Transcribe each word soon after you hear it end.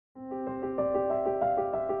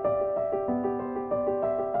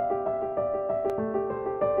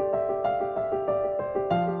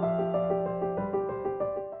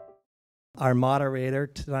Our moderator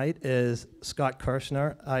tonight is Scott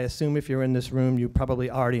Kirshner. I assume if you're in this room, you probably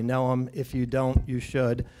already know him. If you don't, you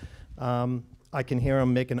should. I can hear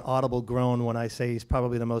him make an audible groan when I say he's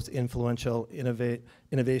probably the most influential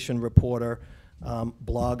innovation reporter,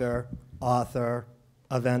 blogger, author,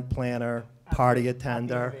 event planner, party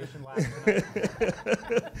attender,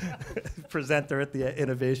 presenter at the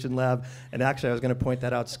Innovation Lab. And actually, I was going to point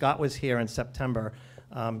that out. Scott was here in September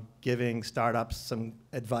giving startups some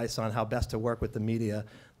advice on how best to work with the media.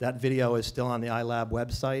 That video is still on the iLab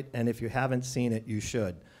website, and if you haven't seen it, you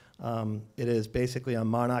should. It is basically a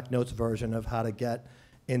Monarch Notes version of how to get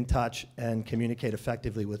in touch and communicate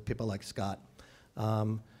effectively with people like Scott.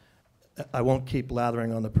 I won't keep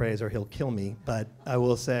lathering on the praise or he'll kill me, but I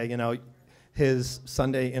will say, you know, his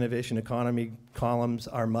Sunday Innovation Economy columns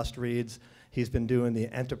are must-reads. He's been doing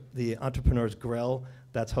the Entrepreneur's Grill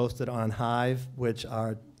that's hosted on Hive, which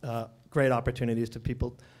are great opportunities to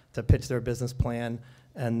people to pitch their business plan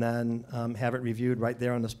and then have it reviewed right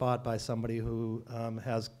there on the spot by somebody who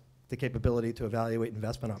has the capability to evaluate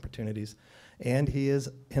investment opportunities. And he is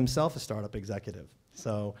himself a startup executive.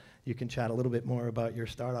 So you can chat a little bit more about your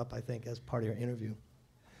startup, I think, as part of your interview.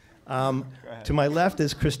 To my left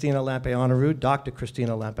is Christina Lampe-Honorud, Dr.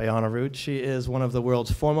 Christina Lampe-Honorud. She is one of the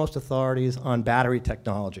world's foremost authorities on battery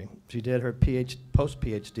technology. She did her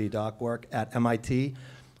post-PhD doc work at MIT,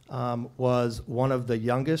 was one of the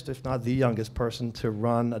youngest, if not the youngest person to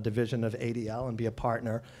run a division of ADL and be a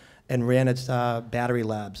partner, and ran its battery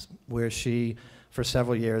labs, where she, for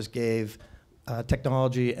several years, gave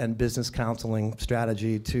technology and business counseling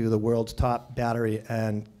strategy to the world's top battery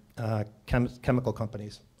and chemical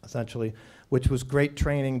companies, essentially, which was great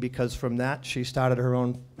training because from that she started her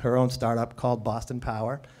own startup called Boston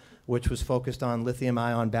Power, which was focused on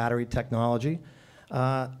lithium-ion battery technology,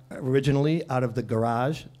 originally out of the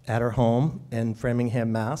garage at her home in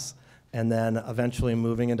Framingham, Mass, and then eventually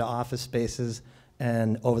moving into office spaces,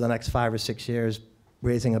 and over the next 5 or 6 years,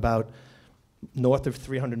 raising about north of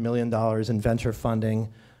 $300 million in venture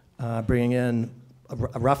funding, bringing in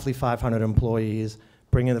roughly 500 employees,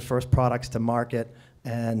 bringing the first products to market,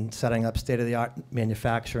 and setting up state-of-the-art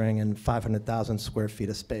manufacturing and 500,000 square feet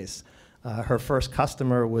of space. Her first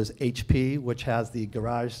customer was HP, which has the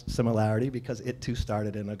garage similarity because it too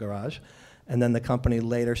started in a garage. And then the company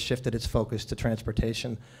later shifted its focus to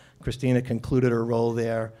transportation. Christina concluded her role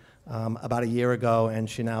there about a year ago, and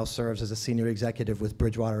she now serves as a senior executive with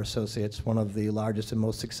Bridgewater Associates, one of the largest and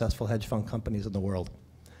most successful hedge fund companies in the world.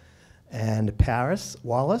 And Paris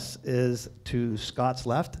Wallace is to Scott's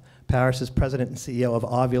left. Paris is president and CEO of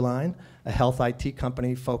Ovuline, a health IT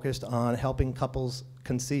company focused on helping couples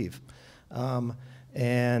conceive.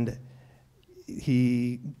 And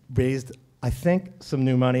he raised, I think, some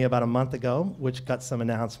new money about a month ago, which got some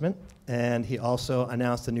announcement. And he also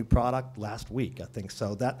announced a new product last week, I think.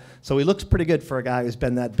 So he looks pretty good for a guy who's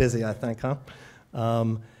been that busy, I think,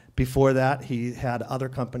 huh? Before that, he had other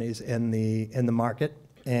companies in the market,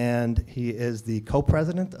 and he is the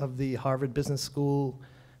co-president of the Harvard Business School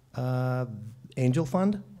Angel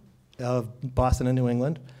Fund of Boston and New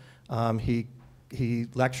England. He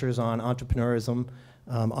lectures on entrepreneurism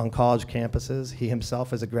on college campuses. He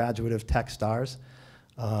himself is a graduate of Techstars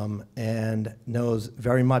and knows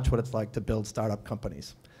very much what it's like to build startup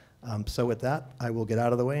companies. So with that, I will get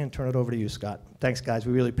out of the way and turn it over to you, Scott. Thanks, guys.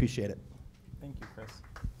 We really appreciate it. Thank you, Chris.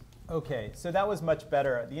 Okay, so that was much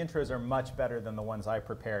better. The intros are much better than the ones I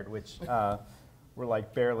prepared, which were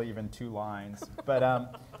like barely even 2 lines.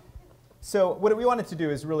 But so what we wanted to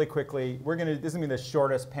do is really quickly, this is going to be the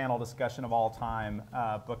shortest panel discussion of all time,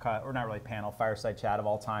 or not really panel, fireside chat of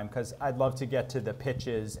all time, because I'd love to get to the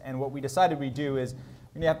pitches. And what we decided we'd do is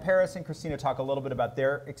we're going to have Paris and Christina talk a little bit about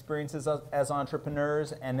their experiences as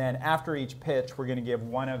entrepreneurs. And then after each pitch, we're going to give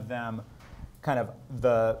one of them kind of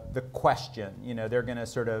the question. You know, they're going to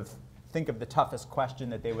sort of think of the toughest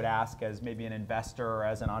question that they would ask as maybe an investor or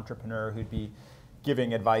as an entrepreneur who'd be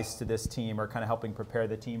giving advice to this team or kind of helping prepare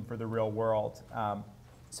the team for the real world.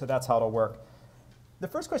 So that's how it'll work. The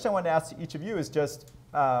first question I wanted to ask each of you is just,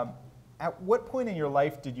 at what point in your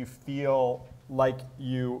life did you feel like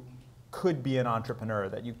you could be an entrepreneur,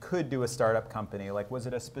 that you could do a startup company? Like, was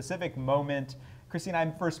it a specific moment? Christine,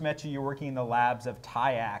 I first met you were working in the labs of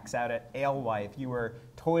Tiax out at Alewife. You were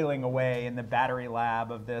toiling away in the battery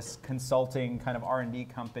lab of this consulting kind of R&D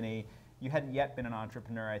company. You hadn't yet been an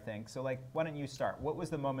entrepreneur, I think. So like, why don't you start? What was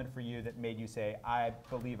the moment for you that made you say, I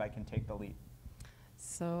believe I can take the leap?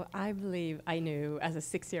 So I believe I knew as a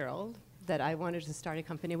 6-year-old that I wanted to start a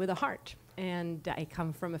company with a heart. And I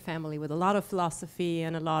come from a family with a lot of philosophy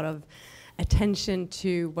and a lot of attention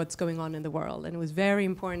to what's going on in the world. And it was very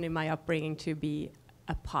important in my upbringing to be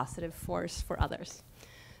a positive force for others.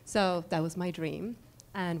 So that was my dream.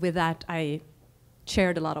 And with that, I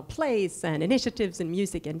chaired a lot of plays and initiatives in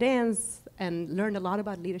music and dance and learned a lot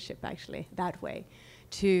about leadership, actually, that way.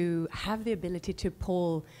 To have the ability to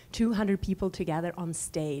pull 200 people together on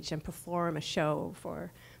stage and perform a show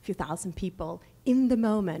for a few thousand people in the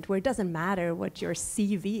moment, where it doesn't matter what your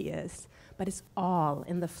CV is, but it's all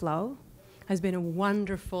in the flow, has been a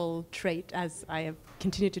wonderful trait as I have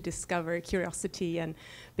continued to discover curiosity and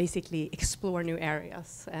basically explore new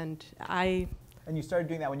areas. And you started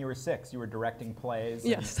doing that when you were 6. You were directing plays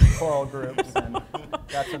yes. and choral groups, and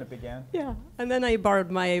that's when it began? Yeah, and then I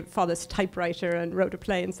borrowed my father's typewriter and wrote a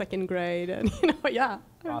play in 2nd grade, and yeah.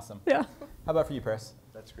 Awesome. Yeah. How about for you, Paris?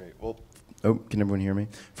 That's great. Well, can everyone hear me?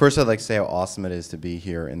 First, I'd like to say how awesome it is to be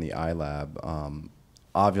here in the iLab.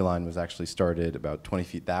 Ovuline was actually started about 20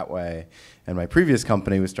 feet that way, and my previous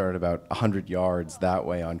company was started about 100 yards that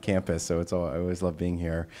way on campus, so I always love being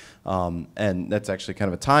here. And that's actually kind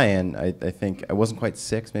of a tie-in. I think I wasn't quite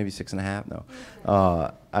 6, maybe 6.5,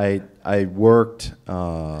 no. I worked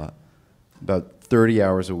about 30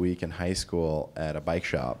 hours a week in high school at a bike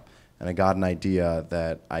shop, and I got an idea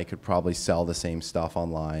that I could probably sell the same stuff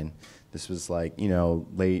online. This was like, the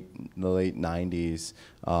late 90s,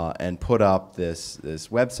 and put up this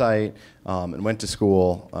website, and went to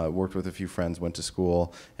school, worked with a few friends, went to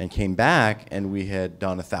school, and came back, and we had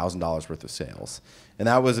done $1,000 worth of sales. And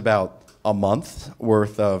that was about a month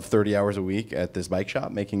worth of 30 hours a week at this bike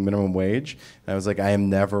shop, making minimum wage. And I was like, I am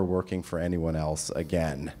never working for anyone else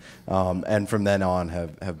again. And from then on,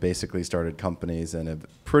 have basically started companies and have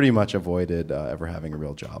pretty much avoided ever having a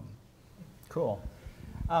real job. Cool.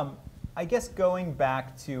 I guess going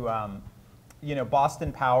back to,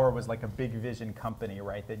 Boston Power was like a big vision company,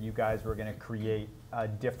 right? That you guys were going to create a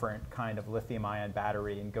different kind of lithium-ion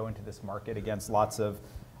battery and go into this market against lots of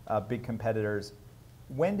big competitors.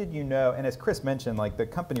 When did you know, and as Chris mentioned, like the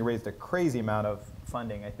company raised a crazy amount of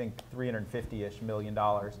funding, I think $350-ish million.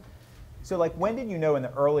 So like when did you know in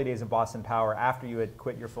the early days of Boston Power, after you had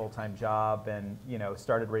quit your full-time job and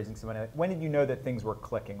started raising some money, when did you know that things were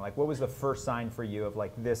clicking? Like what was the first sign for you of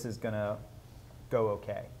like this is going to go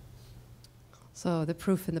okay? So the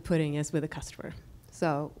proof in the pudding is with the customer.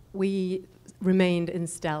 So we remained in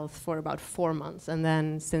stealth for about 4 months, and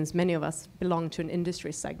then since many of us belonged to an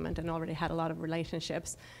industry segment and already had a lot of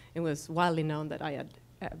relationships, it was widely known that I had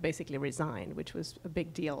basically resigned, which was a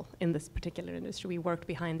big deal in this particular industry. We worked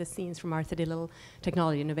behind the scenes from our little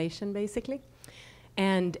technology innovation, basically.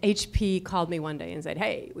 And HP called me one day and said,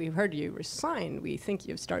 hey, we've heard you resigned. We think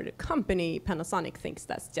you've started a company. Panasonic thinks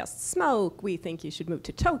that's just smoke. We think you should move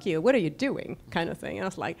to Tokyo. What are you doing? Kind of thing. And I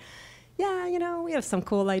was like, yeah, we have some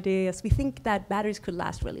cool ideas. We think that batteries could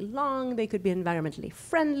last really long. They could be environmentally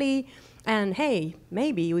friendly. And hey,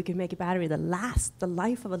 maybe we could make a battery that lasts the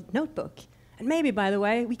life of a notebook. And maybe, by the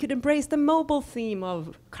way, we could embrace the mobile theme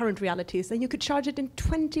of current realities, and you could charge it in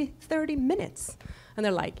 20, 30 minutes. And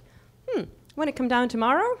they're like, want to come down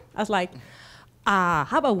tomorrow? I was like, how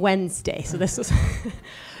about Wednesday? So this was,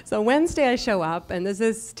 so Wednesday I show up, and this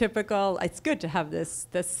is typical. It's good to have this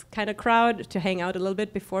kind of crowd to hang out a little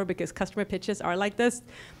bit before, because customer pitches are like this.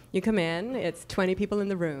 You come in, it's 20 people in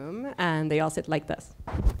the room, and they all sit like this.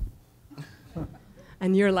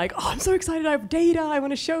 And you're like, oh, I'm so excited, I have data, I want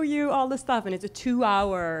to show you all this stuff. And it's a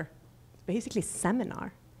 2-hour, basically,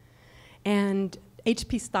 seminar. And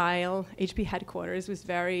HP style, HP headquarters was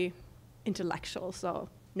very intellectual, so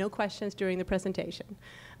no questions during the presentation.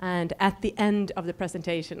 And at the end of the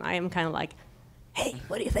presentation, I am kind of like, hey,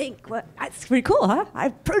 what do you think? That's pretty cool, huh? I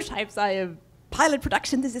have prototypes, I have pilot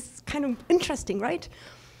production, this is kind of interesting, right?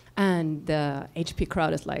 And the HP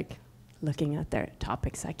crowd is like looking at their top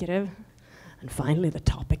executive. And finally, the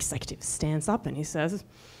top executive stands up and he says,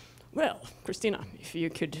 well, Christina, if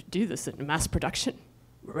you could do this in mass production,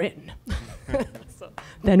 we're in. So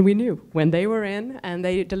then we knew when they were in, and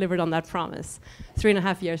they delivered on that promise.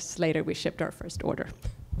 3.5 years later, we shipped our first order.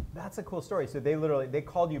 That's a cool story. So they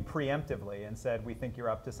called you preemptively and said, we think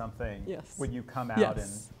you're up to something. Yes. Would you come out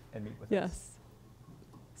and meet with us? Yes.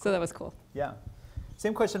 So that was cool. Yeah.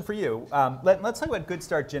 Same question for you. Let's talk about Good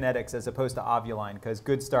Start Genetics as opposed to Ovuline, because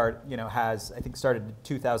Good Start, has, I think, started in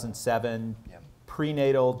 2007,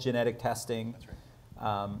 prenatal genetic testing. That's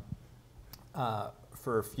right.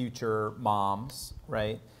 For future moms,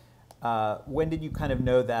 right? When did you kind of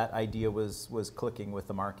know that idea was clicking with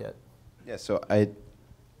the market? Yeah, so I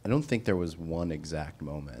don't think there was one exact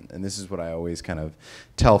moment, and this is what I always kind of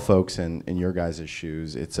tell folks in your guys'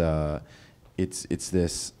 shoes. It's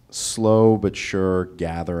this slow but sure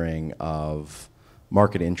gathering of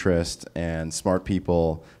market interest and smart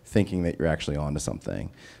people thinking that you're actually onto something.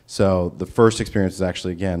 So the first experience is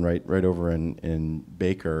actually, again, right over in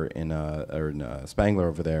Baker, or in Spangler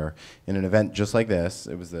over there, in an event just like this.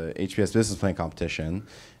 It was the HBS Business Plan competition,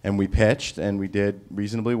 and we pitched, and we did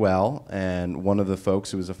reasonably well, and one of the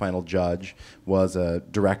folks who was a final judge was a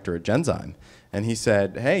director at Genzyme. And he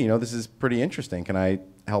said, hey, this is pretty interesting. Can I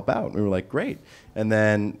help out? And we were like, great. And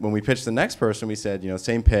then when we pitched the next person, we said,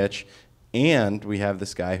 same pitch, and we have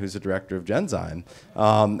this guy who's a director of Genzyme.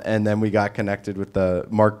 And then we got connected with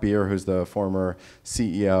Mark Beer, who's the former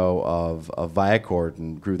CEO of Viacord,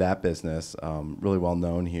 and grew that business, really well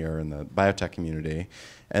known here in the biotech community.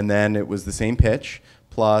 And then it was the same pitch,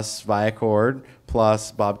 plus Viacord,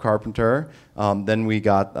 plus Bob Carpenter. Then we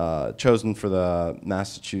got chosen for the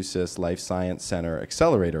Massachusetts Life Science Center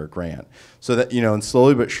Accelerator grant. So that, and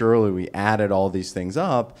slowly but surely we added all these things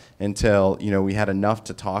up until, we had enough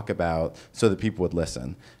to talk about so that people would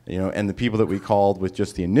listen. And the people that we called with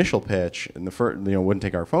just the initial pitch and the first, wouldn't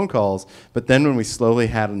take our phone calls. But then when we slowly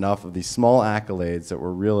had enough of these small accolades that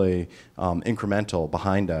were really incremental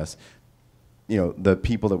behind us, the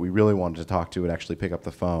people that we really wanted to talk to would actually pick up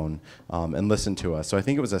the phone and listen to us. So I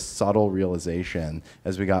think it was a subtle realization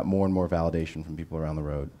as we got more and more validation from people around the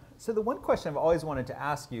road. So the one question I've always wanted to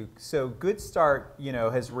ask you, so Good Start,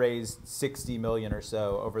 has raised 60 million or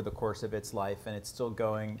so over the course of its life, and it's still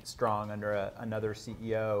going strong under another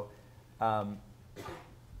CEO.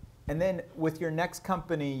 And then with your next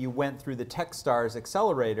company, you went through the Techstars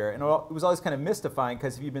Accelerator, and it was always kind of mystifying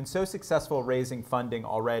because if you've been so successful raising funding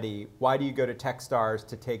already, why do you go to Techstars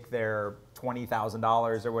to take their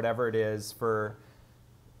 $20,000 or whatever it is for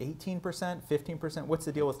 18%, 15%? What's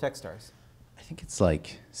the deal with Techstars? I think it's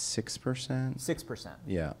like 6%. 6%.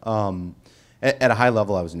 Yeah. At a high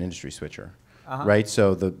level, I was an industry switcher. Right,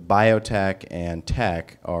 so the biotech and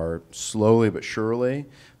tech are slowly but surely,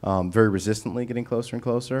 very resistantly getting closer and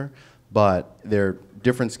closer, but they're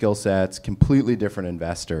different skill sets, completely different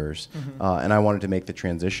investors, and I wanted to make the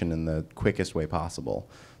transition in the quickest way possible.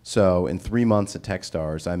 So in 3 months at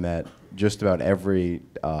Techstars, I met just about every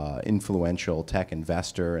influential tech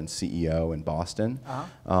investor and CEO in Boston,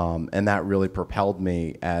 and that really propelled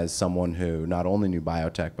me as someone who not only knew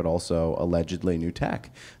biotech but also allegedly knew tech,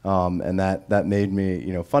 and that made me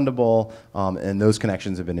fundable, and those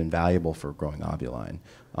connections have been invaluable for growing Ovuline.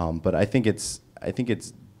 But I think it's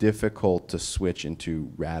difficult to switch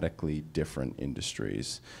into radically different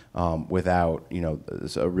industries without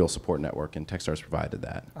a real support network, and Techstars provided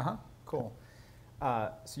that. Cool.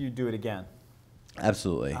 So you do it again?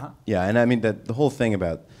 Absolutely. Yeah, and I mean the whole thing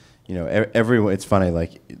about everyone. It's funny,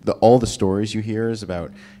 like all the stories you hear is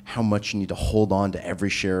about how much you need to hold on to every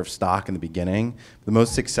share of stock in the beginning. The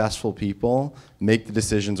most successful people make the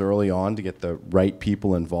decisions early on to get the right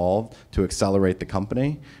people involved to accelerate the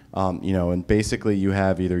company. And basically you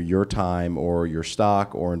have either your time or your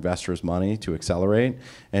stock or investors' money to accelerate,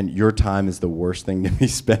 and your time is the worst thing to be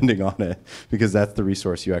spending on it because that's the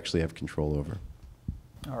resource you actually have control over.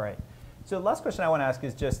 All right. So the last question I want to ask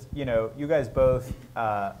is just, you guys both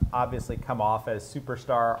obviously come off as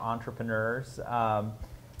superstar entrepreneurs.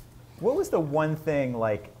 What was the one thing,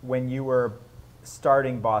 like when you were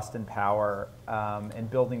starting Boston Power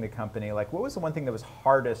and building the company, like what was the one thing that was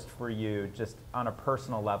hardest for you just on a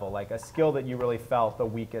personal level, like a skill that you really felt the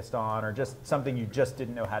weakest on, or just something you just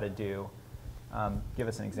didn't know how to do? Give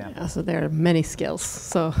us an example. Yeah, so there are many skills.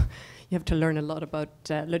 So you have to learn a lot about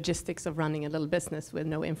logistics of running a little business with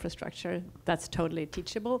no infrastructure. That's totally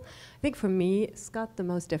teachable. I think for me, Scott, the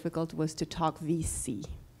most difficult was to talk VC.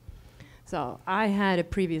 So I had a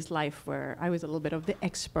previous life where I was a little bit of the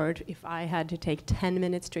expert. If I had to take 10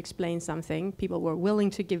 minutes to explain something, people were willing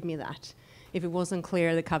to give me that. If it wasn't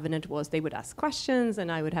clear, the covenant was they would ask questions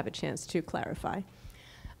and I would have a chance to clarify.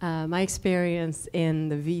 My experience in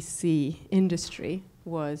the VC industry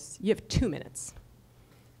was you have 2 minutes.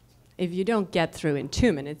 If you don't get through in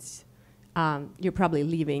 2 minutes, you're probably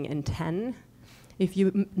leaving in 10. If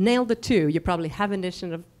you nail the 2, you probably have an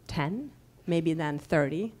addition of 10, maybe then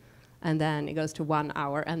 30, and then it goes to 1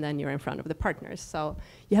 hour, and then you're in front of the partners. So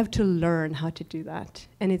you have to learn how to do that.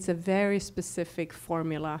 And it's a very specific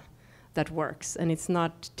formula that works, and it's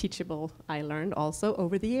not teachable, I learned also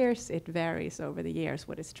over the years. It varies over the years.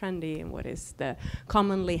 What is trendy and what is the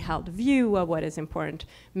commonly held view of what is important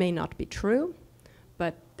may not be true.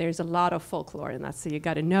 but there's a lot of folklore in that. So you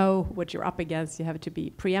got to know what you're up against. You have to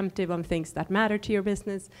be preemptive on things that matter to your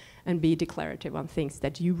business and be declarative on things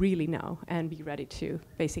that you really know, and be ready to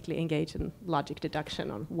basically engage in logic deduction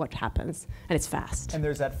on what happens. And it's fast. And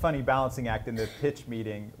there's that funny balancing act in the pitch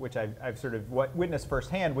meeting, which I've sort of witnessed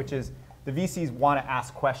firsthand, which is the VCs want to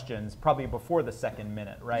ask questions probably before the second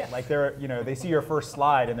minute, right? Yes. Like they see your first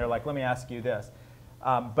slide and they're like, let me ask you this.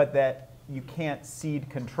 But that you can't cede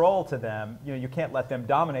control to them. You can't let them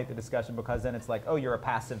dominate the discussion, because then it's like, oh, you're a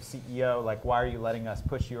passive CEO. Like, why are you letting us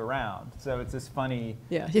push you around? So it's this funny.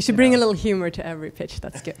 Yeah, you should bring a little humor to every pitch.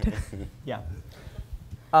 That's good. Yeah.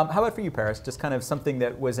 How about for you, Paris? Just kind of something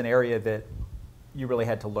that was an area that you really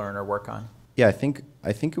had to learn or work on. Yeah, I think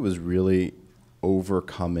it was really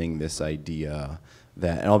overcoming this idea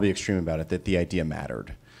that, and I'll be extreme about it, that the idea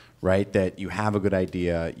mattered. Right, that you have a good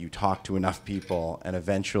idea, you talk to enough people, and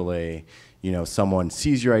eventually, someone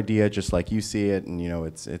sees your idea just like you see it, and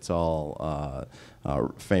it's all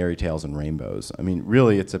fairy tales and rainbows. I mean,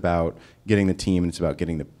 really, it's about getting the team, and it's about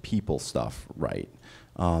getting the people stuff right.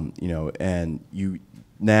 And you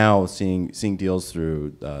now seeing deals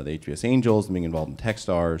through the HBS Angels, and being involved in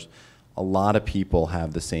Techstars. A lot of people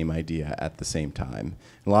have the same idea at the same time.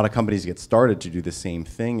 And a lot of companies get started to do the same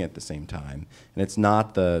thing at the same time. And it's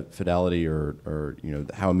not the fidelity or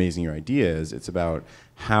how amazing your idea is. It's about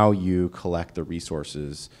how you collect the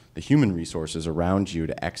resources, the human resources around you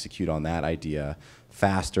to execute on that idea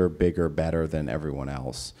faster, bigger, better than everyone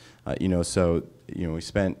else. So we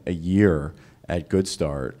spent a year at Good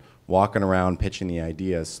Start walking around pitching the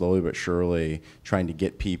idea slowly but surely, trying to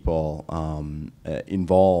get people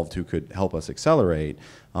involved who could help us accelerate.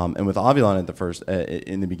 And with Ovulon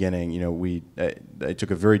in the beginning, I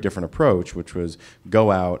took a very different approach, which was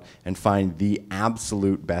go out and find the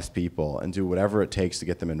absolute best people and do whatever it takes to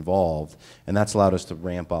get them involved. And that's allowed us to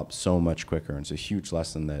ramp up so much quicker. And it's a huge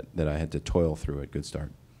lesson that I had to toil through at Good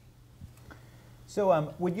Start.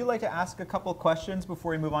 So would you like to ask a couple questions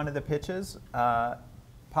before we move on to the pitches?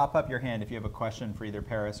 Pop up your hand if you have a question for either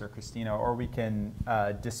Paris or Christina, or we can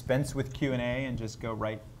dispense with Q&A and just go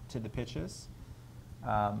right to the pitches.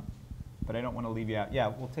 But I don't want to leave you out. Yeah,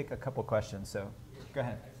 we'll take a couple questions, so go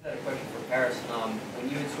ahead. I just had a question for Paris. When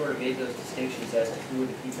you had sort of made those distinctions as to who are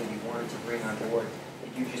the people you wanted to bring on board,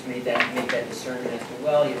 did you just make that discernment as to,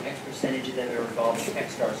 well, X percentage of them are involved in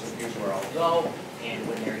Techstars, so here's where I'll go, and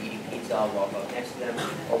when they're eating pizza, I'll walk up next to them,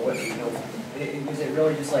 or what, was it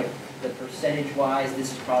really just like the percentage-wise,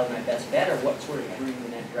 this is probably my best bet, or what sort of drew you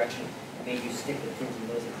in that direction and made you stick with things in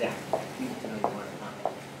those exact people to know you wanted to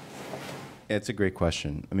contact? It's a great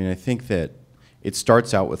question. I mean, I think that it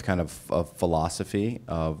starts out with kind of a philosophy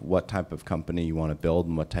of what type of company you want to build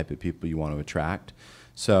and what type of people you want to attract.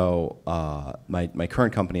 So my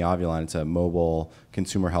current company, Ovulon, it's a mobile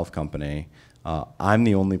consumer health company. I'm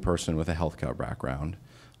the only person with a healthcare background.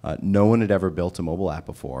 No one had ever built a mobile app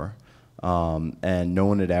before. And no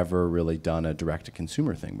one had ever really done a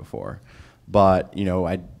direct-to-consumer thing before. But,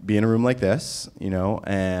 I'd be in a room like this,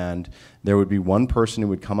 and there would be one person who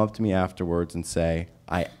would come up to me afterwards and say,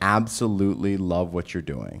 I absolutely love what you're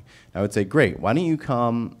doing. I would say, great, why don't you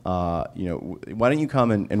come,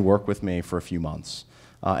 and work with me for a few months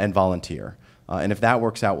and volunteer? And if that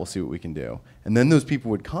works out, we'll see what we can do. And then those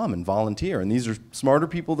people would come and volunteer. And these are smarter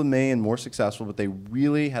people than me and more successful, but they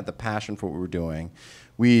really had the passion for what we were doing.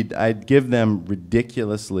 I'd give them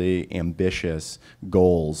ridiculously ambitious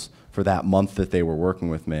goals for that month that they were working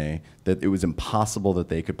with me, that it was impossible that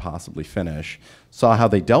they could possibly finish. Saw how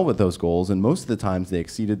they dealt with those goals, and most of the times they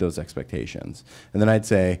exceeded those expectations. And then I'd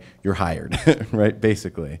say, you're hired, right,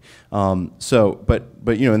 basically. And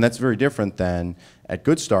that's very different than at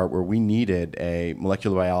Good Start, where we needed a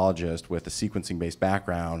molecular biologist with a sequencing-based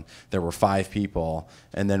background. There were 5 people,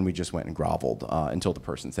 and then we just went and groveled until the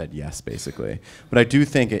person said yes, basically. But I do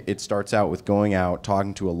think it starts out with going out,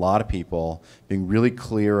 talking to a lot of people, being really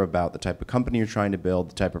clear about the type of company you're trying to build,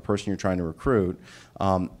 the type of person you're trying to recruit,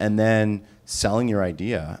 and then selling your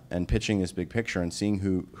idea and pitching this big picture and seeing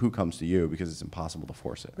who comes to you, because it's impossible to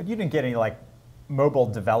force it. But you didn't get any mobile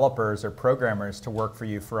developers or programmers to work for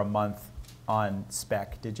you for a month on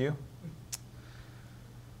spec, did you?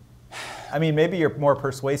 I mean, maybe you're more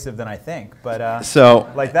persuasive than I think, but those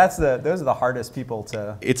are the hardest people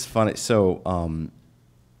to. It's funny. So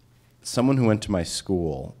someone who went to my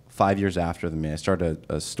school 5 years after me, I started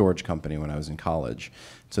a storage company when I was in college.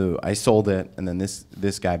 So I sold it, and then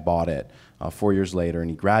this guy bought it 4 years later, and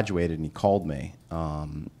he graduated, and he called me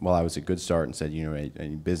while I was at Good Start and said, I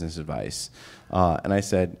need business advice. And I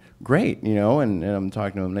said, great, and I'm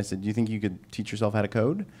talking to him, and I said, do you think you could teach yourself how to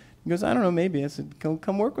code? He goes, I don't know, maybe. I said,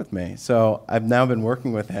 come work with me. So I've now been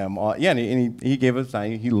working with him. And he gave us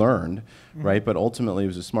time. He learned, right? But ultimately, he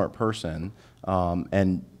was a smart person.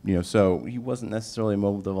 And so he wasn't necessarily a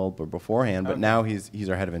mobile developer beforehand, but now he's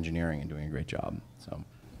our head of engineering and doing a great job. So.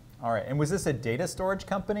 All right, and was this a data storage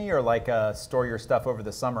company or like a store your stuff over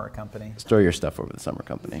the summer company? Store your stuff over the summer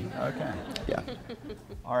company. Okay. Yeah.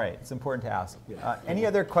 All right, it's important to ask. Any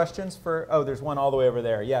other questions for, there's one all the way over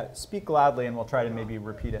there. Yeah, speak loudly and we'll try to maybe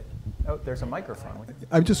repeat it. Oh, there's a microphone.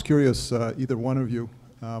 I'm just curious, either one of you,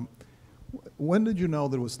 when did you know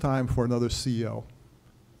that it was time for another CEO?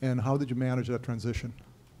 And how did you manage that transition?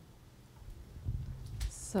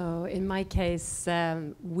 So in my case,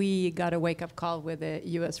 we got a wake-up call with the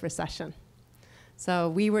US recession. So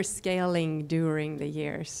we were scaling during the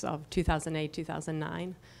years of 2008,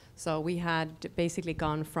 2009. So we had basically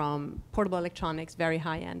gone from portable electronics, very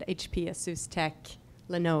high-end, HP, Asus Tech,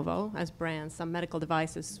 Lenovo as brands, some medical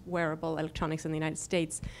devices, wearable electronics in the United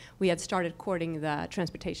States. We had started courting the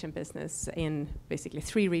transportation business in basically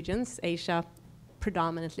 3 regions, Asia,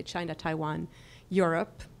 predominantly China, Taiwan,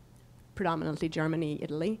 Europe, predominantly Germany,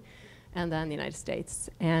 Italy, and then the United States.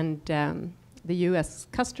 And the US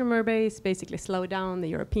customer base basically slowed down, the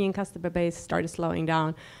European customer base started slowing down,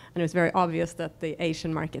 and it was very obvious that the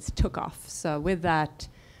Asian markets took off. So with that,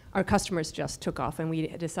 our customers just took off, and we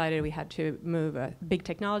decided we had to move a big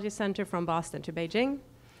technology center from Boston to Beijing.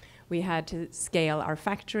 We had to scale our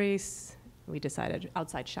factories. We decided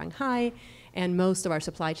outside Shanghai, and most of our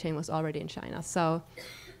supply chain was already in China. So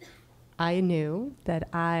I knew that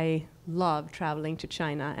I love traveling to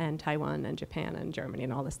China and Taiwan and Japan and Germany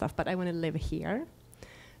and all this stuff, but I want to live here.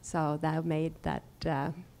 So that made that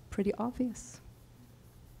pretty obvious.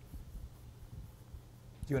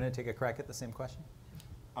 Do you want to take a crack at the same question?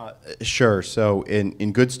 Sure. So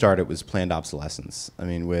in Good Start, it was planned obsolescence. I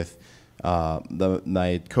mean, with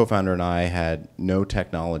my co-founder and I had no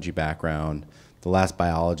technology background. The last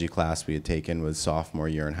biology class we had taken was sophomore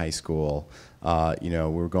year in high school. We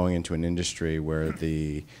were going into an industry where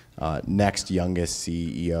the next youngest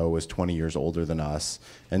CEO was 20 years older than us.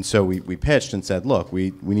 And so we pitched and said, look,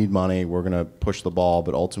 we need money. We're going to push the ball,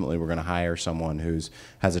 but ultimately we're going to hire someone who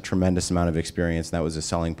has a tremendous amount of experience. And that was a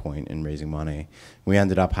selling point in raising money. We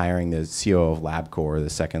ended up hiring the CEO of LabCorp, the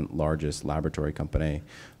second largest laboratory company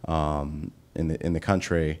in the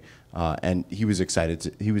country. And he was excited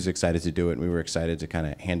to do it, and we were excited to kind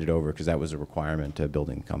of hand it over because that was a requirement to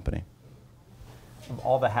building the company. Of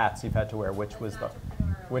all the hats you've had to wear, which was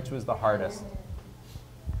the hardest?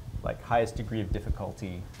 Like highest degree of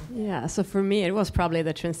difficulty? Yeah, so for me, it was probably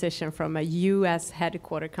the transition from a US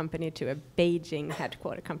headquarter company to a Beijing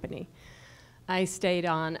headquarter company. I stayed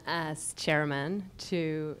on as chairman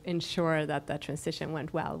to ensure that the transition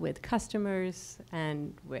went well with customers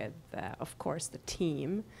and with, of course, the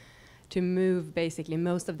team. To move basically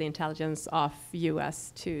most of the intelligence off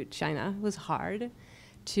US to China was hard.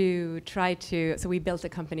 So we built a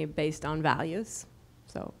company based on values.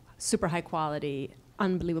 So super high quality,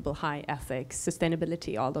 unbelievable high ethics,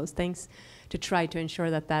 sustainability, all those things, to try to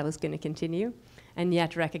ensure that that was going to continue. And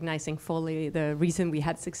yet recognizing fully the reason we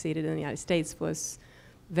had succeeded in the United States was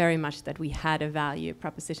very much that we had a value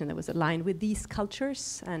proposition that was aligned with these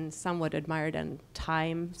cultures and somewhat admired, and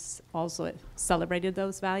times also celebrated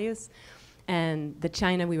those values. And the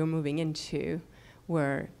China we were moving into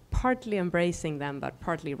were partly embracing them, but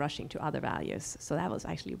partly rushing to other values. So that was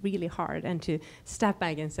actually really hard. And to step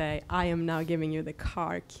back and say, I am now giving you the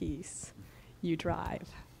car keys, you drive.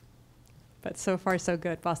 But so far, so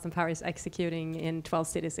good. Boston Power is executing in 12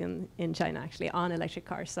 cities in China, actually, on electric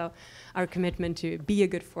cars. So our commitment to be a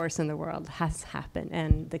good force in the world has happened,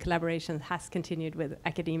 and the collaboration has continued with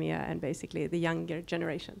academia and basically the younger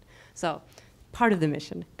generation. So part of the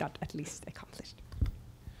mission got at least accomplished.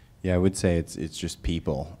 Yeah, I would say it's just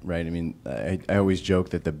people, right? I mean, I always joke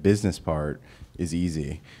that the business part is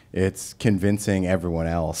easy. It's convincing everyone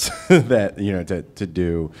else that to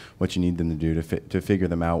do what you need them to do to figure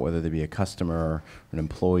them out, whether they be a customer, or an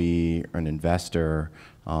employee, or an investor.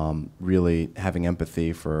 Really having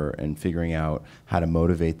empathy for and figuring out how to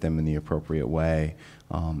motivate them in the appropriate way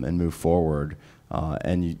and move forward.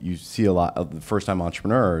 And you see a lot of the first-time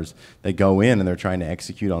entrepreneurs, they go in and they're trying to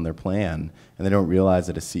execute on their plan, and they don't realize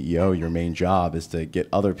that as CEO, your main job is to get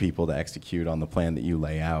other people to execute on the plan that you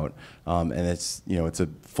lay out. And it's a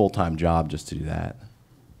full-time job just to do that.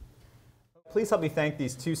 Please help me thank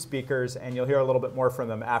these 2 speakers, and you'll hear a little bit more from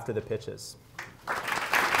them after the pitches.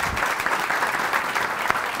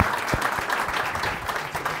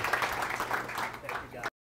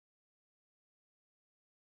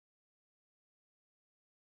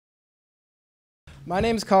 My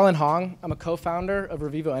name is Colin Hong. I'm a co-founder of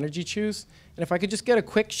Revivo Energy Chews. And if I could just get a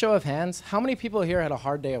quick show of hands, how many people here had a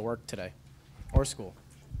hard day at work today or school?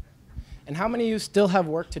 And how many of you still have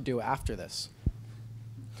work to do after this?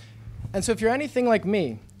 And so if you're anything like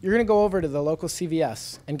me, you're going to go over to the local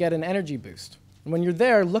CVS and get an energy boost. And when you're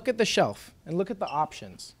there, look at the shelf and look at the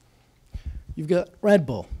options. You've got Red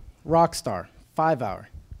Bull, Rockstar, 5 Hour.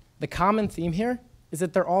 The common theme here is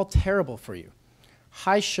that they're all terrible for you.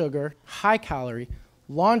 High sugar, high calorie,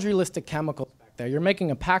 laundry list of chemicals back there. You're making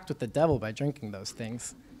a pact with the devil by drinking those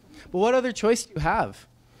things. But what other choice do you have?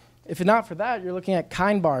 If not for that, you're looking at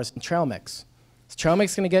Kind bars and trail mix. Is trail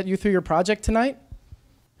mix going to get you through your project tonight?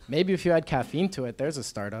 Maybe if you add caffeine to it, there's a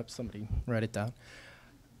startup. Somebody write it down.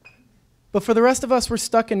 But for the rest of us, we're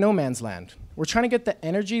stuck in no man's land. We're trying to get the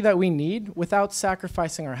energy that we need without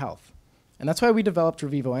sacrificing our health. And that's why we developed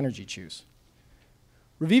Revivo Energy Chews.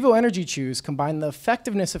 Revivo Energy Chews combine the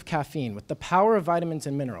effectiveness of caffeine with the power of vitamins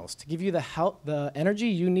and minerals to give you the energy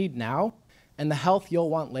you need now and the health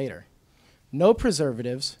you'll want later. No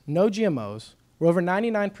preservatives, no GMOs, we're over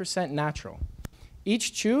 99% natural.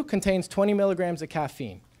 Each chew contains 20 milligrams of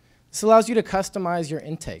caffeine. This allows you to customize your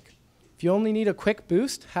intake. If you only need a quick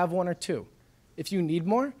boost, have 1 or 2. If you need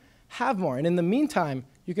more, have more. And in the meantime,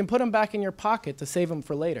 you can put them back in your pocket to save them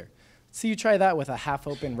for later. So you try that with a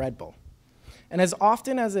half-open Red Bull. And as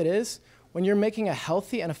often as it is, when you're making a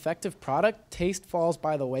healthy and effective product, taste falls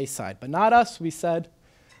by the wayside. But not us, we said.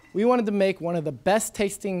 We wanted to make one of the best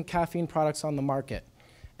tasting caffeine products on the market.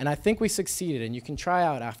 And I think we succeeded, and you can try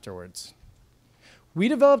out afterwards. We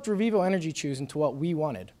developed Revivo Energy Chews into what we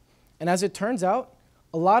wanted. And as it turns out,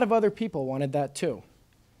 a lot of other people wanted that too.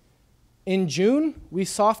 In June, we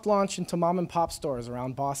soft launched into mom and pop stores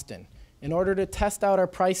around Boston in order to test out our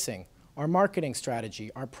pricing, our marketing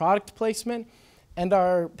strategy, our product placement, and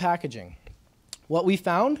our packaging. What we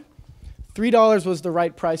found, $3 was the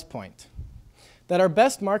right price point. That our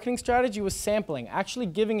best marketing strategy was sampling, actually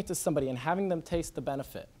giving it to somebody and having them taste the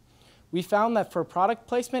benefit. We found that for product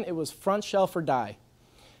placement, it was front shelf or die.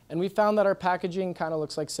 And we found that our packaging kind of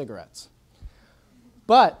looks like cigarettes.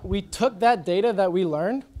 But we took that data that we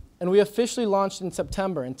learned, and we officially launched in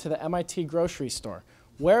September into the MIT grocery store,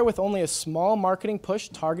 where with only a small marketing push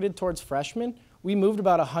targeted towards freshmen, we moved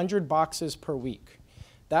about 100 boxes per week.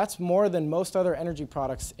 That's more than most other energy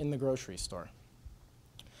products in the grocery store.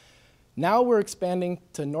 Now we're expanding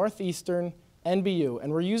to Northeastern, NBU,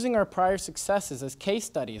 and we're using our prior successes as case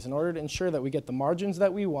studies in order to ensure that we get the margins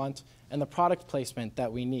that we want and the product placement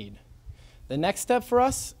that we need. The next step for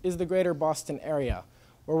us is the greater Boston area,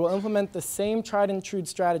 where we'll implement the same tried and true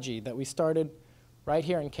strategy that we started right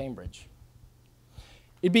here in Cambridge.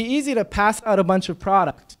 It'd be easy to pass out a bunch of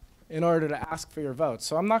product in order to ask for your votes,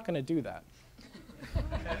 so I'm not going to do that.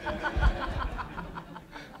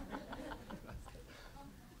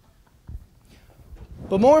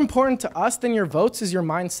 But more important to us than your votes is your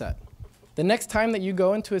mindset. The next time that you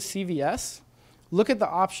go into a CVS, look at the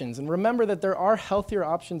options and remember that there are healthier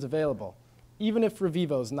options available, even if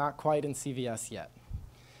Revivo is not quite in CVS yet.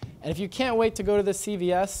 And if you can't wait to go to the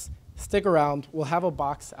CVS, stick around. We'll have a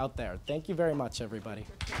box out there. Thank you very much, everybody.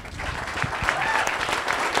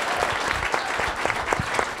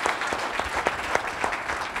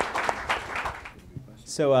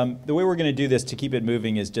 So the way we're going to do this to keep it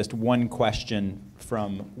moving is just one question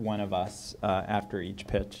from one of us after each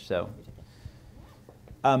pitch. So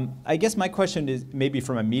I guess my question is maybe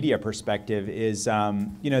from a media perspective is,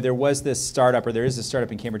 there was this startup, or there is a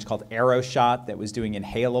startup in Cambridge called AeroShot that was doing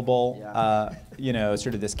inhalable,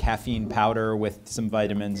 sort of this caffeine powder with some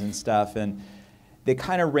vitamins and stuff. And they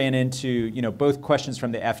kind of ran into, both questions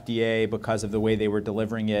from the FDA because of the way they were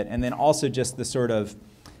delivering it, and then also just the sort of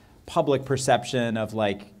public perception of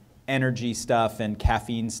like energy stuff and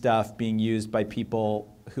caffeine stuff being used by people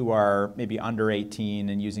who are maybe under 18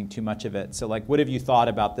 and using too much of it. So like, what have you thought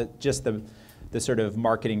about the sort of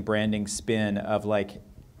marketing branding spin of like,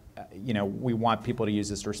 we want people to use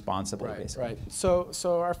this responsibly, basically? Right. So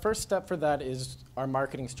our first step for that is our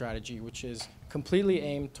marketing strategy, which is completely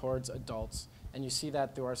aimed towards adults. And you see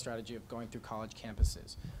that through our strategy of going through college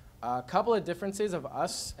campuses. A couple of differences of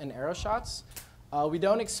us and AeroShots. We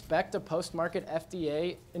don't expect a post-market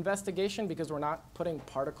FDA investigation because we're not putting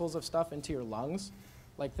particles of stuff into your lungs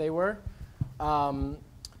like they were.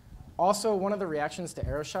 Also, one of the reactions to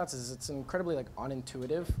AeroShots is it's an incredibly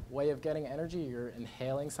unintuitive way of getting energy. You're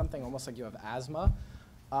inhaling something almost like you have asthma.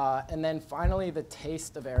 And then finally, the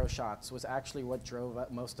taste of AeroShots was actually what drove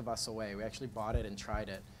most of us away. We actually bought it and tried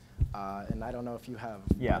it. And I don't know if you have.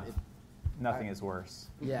 Yeah. Nothing is worse.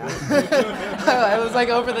 Yeah. I was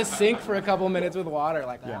over the sink for a couple minutes with water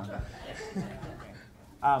like that. Yeah.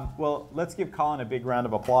 Well, let's give Colin a big round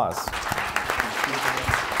of applause.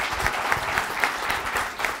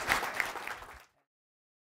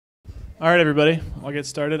 All right, everybody, I'll get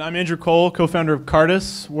started. I'm Andrew Cole, co-founder of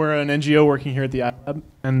Cardis. We're an NGO working here at the iLab,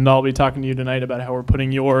 and I'll be talking to you tonight about how we're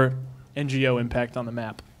putting your NGO impact on the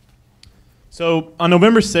map. So on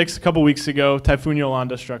November 6th, a couple weeks ago, Typhoon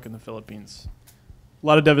Yolanda struck in the Philippines. A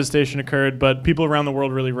lot of devastation occurred, but people around the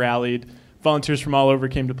world really rallied. Volunteers from all over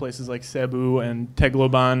came to places like Cebu and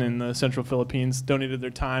Tagloban in the central Philippines, donated their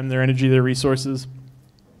time, their energy, their resources.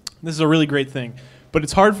 This is a really great thing. But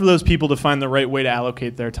it's hard for those people to find the right way to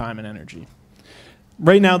allocate their time and energy.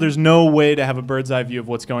 Right now, there's no way to have a bird's eye view of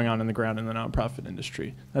what's going on in the ground in the nonprofit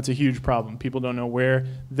industry. That's a huge problem. People don't know where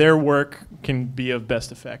their work can be of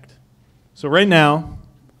best effect. So right now,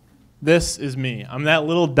 this is me. I'm that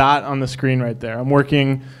little dot on the screen right there. I'm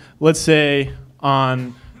working, let's say,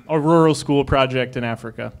 on a rural school project in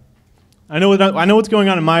Africa. I know what's going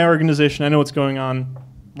on in my organization. I know what's going on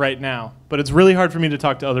right now, but it's really hard for me to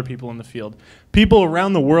talk to other people in the field. People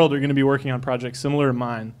around the world are going to be working on projects similar to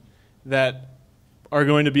mine that are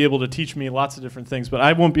going to be able to teach me lots of different things, but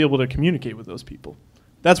I won't be able to communicate with those people.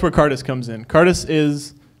 That's where Cardis comes in. Cardis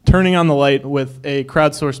is turning on the light with a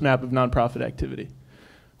crowdsourced map of nonprofit activity.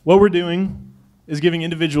 What we're doing is giving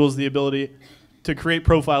individuals the ability to create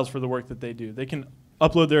profiles for the work that they do. They can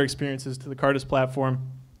upload their experiences to the Cardis platform,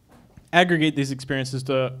 aggregate these experiences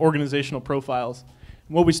to organizational profiles.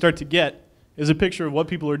 What we start to get is a picture of what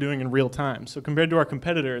people are doing in real time. So compared to our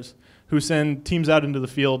competitors who send teams out into the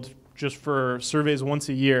field just for surveys once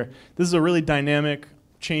a year, this is a really dynamic,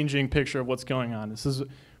 changing picture of what's going on. This is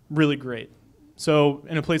really great. So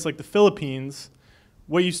in a place like the Philippines,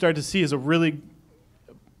 what you start to see is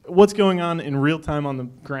what's going on in real time on the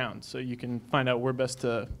ground. So you can find out where best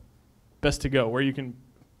to go, where you can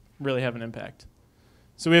really have an impact.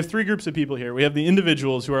 So we have three groups of people here. We have the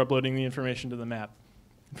individuals who are uploading the information to the map.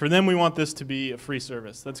 For them, we want this to be a free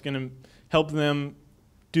service. That's going to help them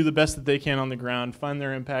do the best that they can on the ground, find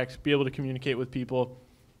their impacts, be able to communicate with people,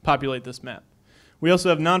 populate this map. We also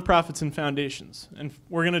have nonprofits and foundations. And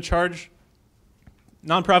we're going to charge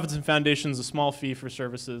nonprofits and foundations a small fee for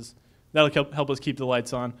services. That'll help us keep the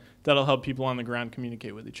lights on. That'll help people on the ground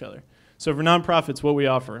communicate with each other. So for nonprofits, what we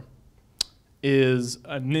offer is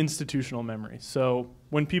an institutional memory. So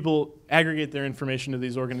when people aggregate their information to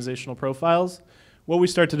these organizational profiles, what we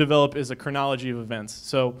start to develop is a chronology of events.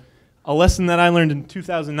 So a lesson that I learned in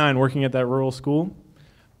 2009 working at that rural school,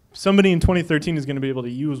 somebody in 2013 is going to be able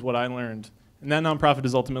to use what I learned, and that nonprofit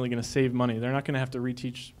is ultimately going to save money. They're not going to have to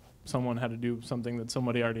reteach someone how to do something that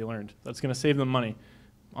somebody already learned. That's going to save them money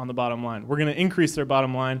on the bottom line. We're going to increase their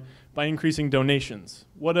bottom line by increasing donations.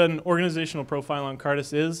 What an organizational profile on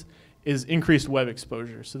Cardis is increased web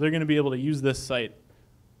exposure. So they're going to be able to use this site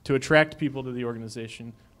to attract people to the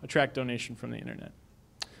organization, attract donation from the internet.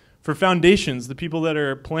 For foundations, the people that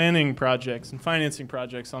are planning projects and financing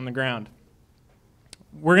projects on the ground,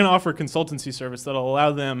 we're going to offer a consultancy service that will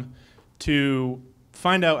allow them to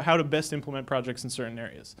find out how to best implement projects in certain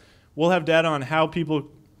areas. We'll have data on how people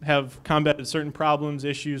have combated certain problems,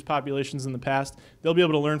 issues, populations in the past. They'll be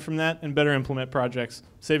able to learn from that and better implement projects,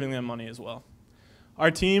 saving them money as well. Our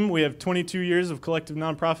team, we have 22 years of collective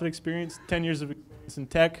nonprofit experience, 10 years of experience in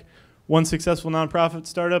tech, 1 successful nonprofit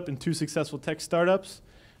startup, and 2 successful tech startups.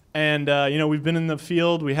 And we've been in the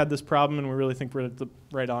field, we had this problem, and we really think we're the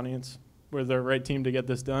right audience. We're the right team to get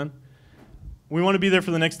this done. We want to be there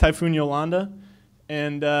for the next Typhoon Yolanda,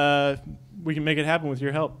 and we can make it happen with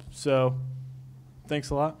your help. So thanks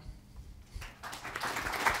a lot.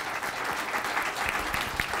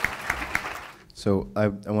 So I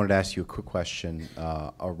wanted to ask you a quick question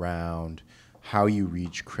around how you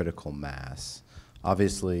reach critical mass.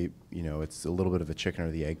 Obviously, it's a little bit of a chicken or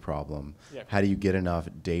the egg problem. Yeah. How do you get enough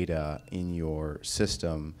data in your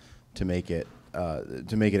system to make it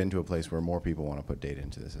into a place where more people want to put data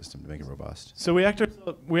into the system to make it robust? So we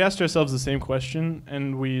asked ourselves the same question,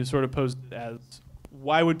 and we sort of posed it as,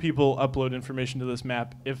 why would people upload information to this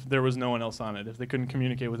map if there was no one else on it, if they couldn't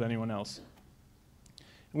communicate with anyone else?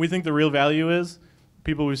 And we think the real value is,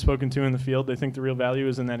 people we've spoken to in the field, they think the real value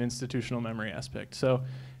is in that institutional memory aspect. So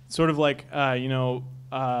it's sort of like, Facebook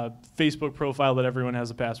profile that everyone has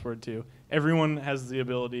a password to. Everyone has the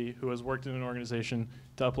ability, who has worked in an organization,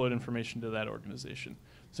 to upload information to that organization.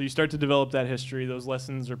 So you start to develop that history. Those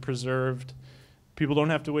lessons are preserved. People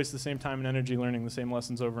don't have to waste the same time and energy learning the same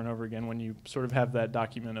lessons over and over again when you sort of have that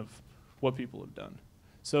document of what people have done.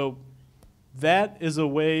 So that is a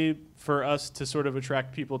way for us to sort of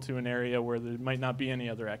attract people to an area where there might not be any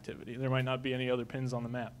other activity. There might not be any other pins on the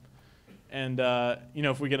map. And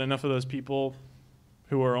if we get enough of those people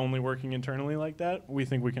who are only working internally like that, we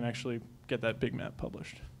think we can actually get that big map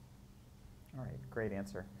published. All right, great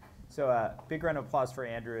answer. So big round of applause for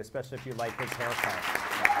Andrew, especially if you like his haircut.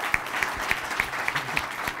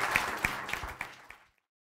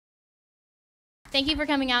 Thank you for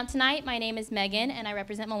coming out tonight. My name is Megan, and I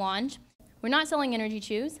represent Melange. We're not selling energy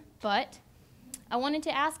chews, but I wanted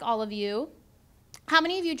to ask all of you, how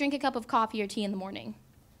many of you drink a cup of coffee or tea in the morning?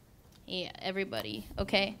 Yeah, everybody,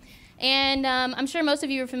 okay. And I'm sure most of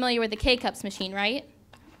you are familiar with the K-Cups machine, right?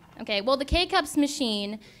 Okay, well, the K-Cups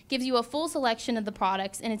machine gives you a full selection of the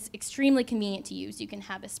products, and it's extremely convenient to use. You can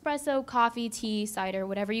have espresso, coffee, tea, cider,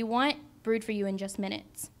 whatever you want, brewed for you in just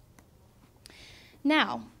minutes.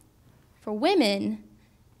 Now, for women,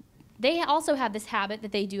 they also have this habit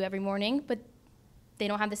that they do every morning, but they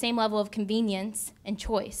don't have the same level of convenience and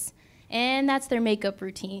choice, and that's their makeup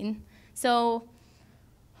routine. So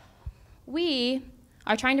we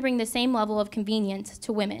are trying to bring the same level of convenience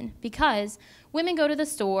to women, because women go to the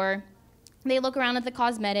store, they look around at the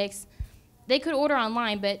cosmetics, they could order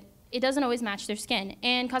online, but it doesn't always match their skin.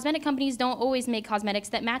 And cosmetic companies don't always make cosmetics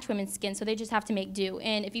that match women's skin, so they just have to make do.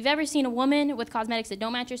 And if you've ever seen a woman with cosmetics that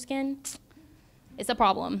don't match your skin, it's a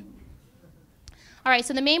problem. All right,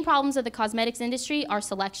 so the main problems of the cosmetics industry are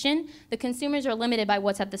selection. The consumers are limited by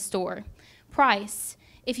what's at the store. Price.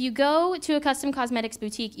 If you go to a custom cosmetics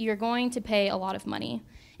boutique, you're going to pay a lot of money.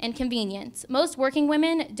 And convenience. Most working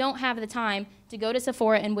women don't have the time to go to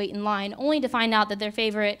Sephora and wait in line, only to find out that their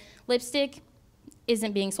favorite lipstick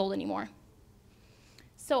isn't being sold anymore.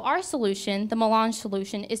 So our solution, the Melange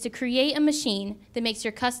solution, is to create a machine that makes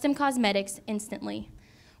your custom cosmetics instantly.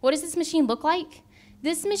 What does this machine look like?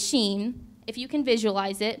 This machine, if you can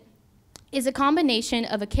visualize it, is a combination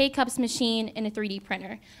of a K-Cups machine and a 3D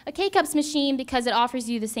printer. A K-Cups machine because it offers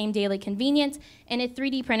you the same daily convenience, and a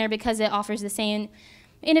 3D printer because it offers the same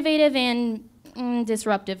innovative and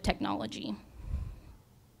disruptive technology.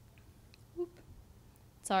 Oop.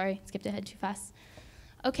 Sorry, skipped ahead too fast.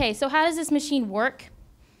 Okay, so how does this machine work?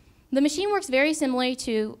 The machine works very similarly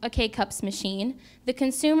to a K-Cups machine. The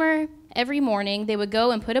consumer, every morning, they would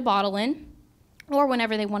go and put a bottle in, or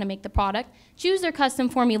whenever they want to make the product, choose their custom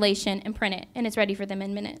formulation and print it, and it's ready for them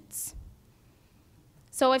in minutes.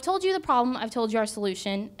 So I've told you the problem, I've told you our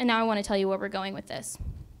solution, and now I want to tell you where we're going with this.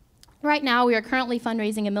 Right now, we are currently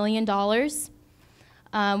fundraising $1 million.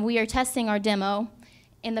 We are testing our demo,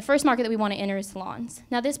 and the first market that we want to enter is salons.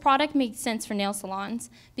 Now, this product makes sense for nail salons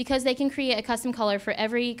because they can create a custom color for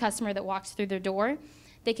every customer that walks through their door.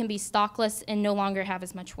 They can be stockless and no longer have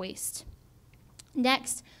as much waste.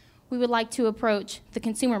 Next, we would like to approach the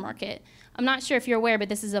consumer market. I'm not sure if you're aware, but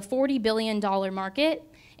this is a $40 billion market,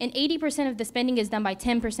 and 80% of the spending is done by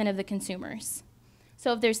 10% of the consumers.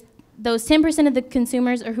 So if there's those 10% of the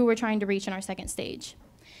consumers are who we're trying to reach in our second stage.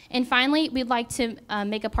 And finally, we'd like to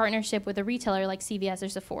make a partnership with a retailer like CVS or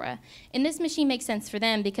Sephora. And this machine makes sense for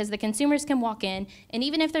them because the consumers can walk in, and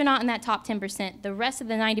even if they're not in that top 10%, the rest of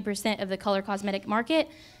the 90% of the color cosmetic market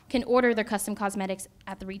can order their custom cosmetics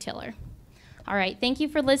at the retailer. All right, thank you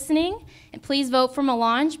for listening, and please vote for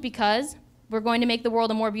Melange because we're going to make the world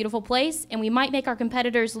a more beautiful place, and we might make our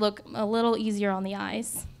competitors look a little easier on the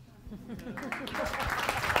eyes.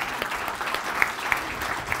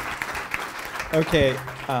 Okay,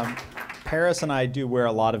 Paris and I do wear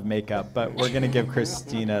a lot of makeup, but we're going to give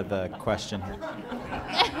Christina the question here.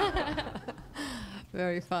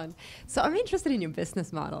 Very fun. So I'm interested in your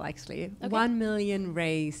business model, actually. Okay. 1 million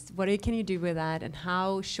raised. What can you do with that, and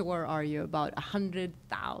how sure are you about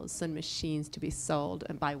 100,000 machines to be sold,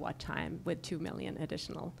 and by what time with 2 million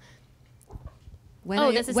additional?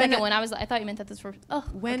 Oh, that's the second one. I thought you meant that this were. Oh,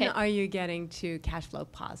 when okay. are you getting to cash flow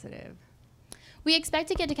positive? We expect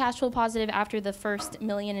to get to cash flow positive after the first $1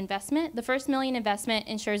 million investment. The first $1 million investment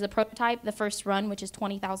ensures the prototype, the first run, which is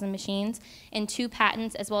 20,000 machines, and 2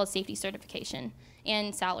 patents, as well as safety certification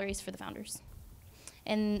and salaries for the founders.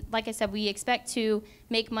 And like I said, we expect to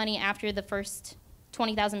make money after the first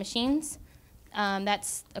 20,000 machines.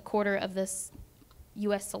 That's a quarter of this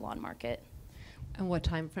U.S. salon market. And what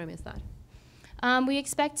time frame is that? We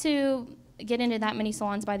expect to get into that many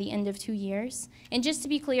salons by the end of 2 years. And just to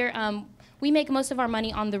be clear, we make most of our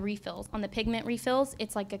money on the refills, on the pigment refills.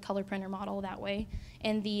 It's like a color printer model that way.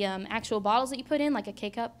 And the actual bottles that you put in, like a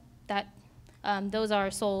K-cup, those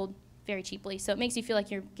are sold very cheaply. So it makes you feel like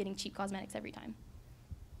you're getting cheap cosmetics every time.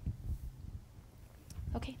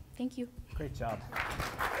 Okay, thank you. Great job.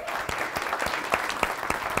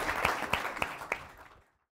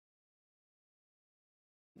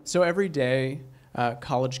 So every day,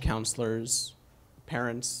 college counselors,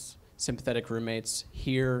 parents, sympathetic roommates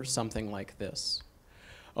hear something like this.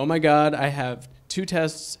 Oh my God, I have 2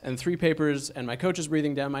 tests and 3 papers, and my coach is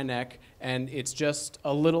breathing down my neck, and it's just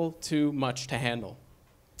a little too much to handle.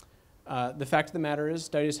 The fact of the matter is,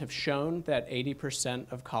 studies have shown that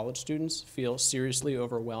 80% of college students feel seriously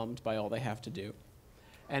overwhelmed by all they have to do.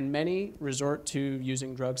 And many resort to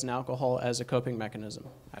using drugs and alcohol as a coping mechanism.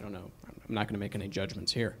 I don't know. I'm not going to make any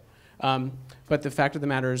judgments here. But the fact of the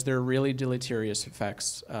matter is there are really deleterious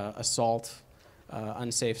effects. Assault,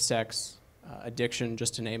 unsafe sex, addiction,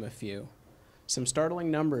 just to name a few. Some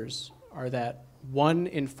startling numbers are that 1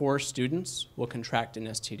 in 4 students will contract an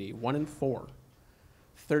STD. 1 in 4.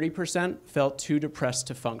 30% felt too depressed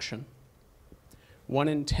to function. 1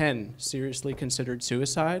 in 10 seriously considered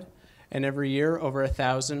suicide. And every year, over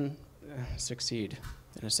 1,000 succeed,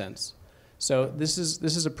 in a sense. So this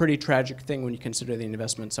is a pretty tragic thing when you consider the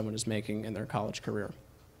investment someone is making in their college career.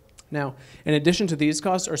 Now, in addition to these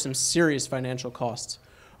costs are some serious financial costs.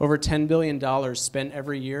 Over $10 billion spent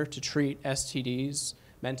every year to treat STDs,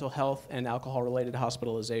 mental health, and alcohol-related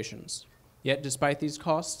hospitalizations. Yet, despite these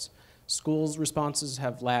costs, schools' responses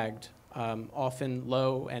have lagged, often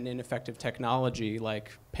low and ineffective technology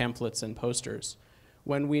like pamphlets and posters.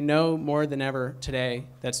 When we know more than ever today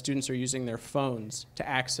that students are using their phones to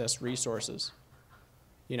access resources.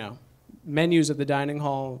 You know, menus at the dining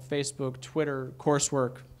hall, Facebook, Twitter,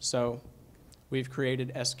 coursework. So we've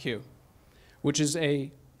created SQ, which is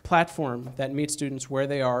a platform that meets students where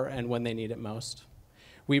they are and when they need it most.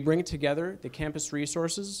 We bring together the campus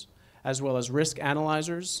resources as well as risk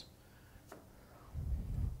analyzers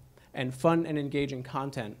and fun and engaging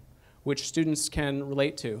content, which students can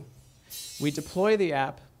relate to. We deploy the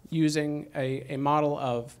app using a model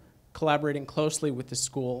of collaborating closely with the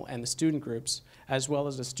school and the student groups, as well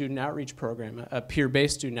as a student outreach program, a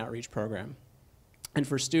peer-based student outreach program. And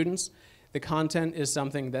for students, the content is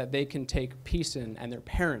something that they can take peace in, and their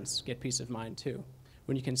parents get peace of mind too.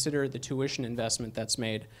 When you consider the tuition investment that's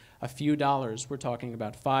made, a few dollars, we're talking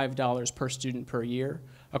about $5 per student per year,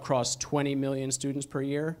 across 20 million students per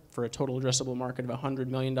year, for a total addressable market of $100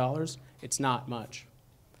 million, it's not much.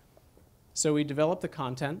 So we develop the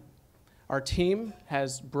content. Our team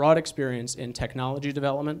has broad experience in technology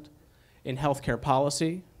development, in healthcare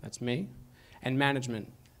policy, that's me, and management,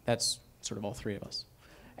 that's sort of all 3 of us.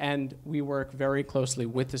 And we work very closely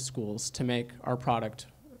with the schools to make our product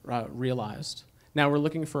realized. Now we're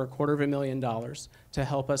looking for $250,000 to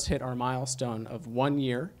help us hit our milestone of 1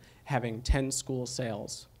 year having 10 school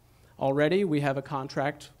sales. Already we have a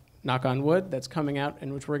contract, knock on wood, that's coming out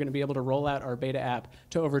in which we're going to be able to roll out our beta app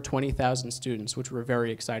to over 20,000 students, which we're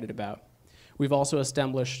very excited about. We've also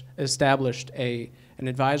established an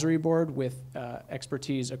advisory board with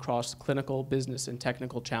expertise across clinical, business, and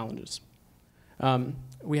technical challenges.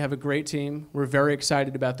 We have a great team. We're very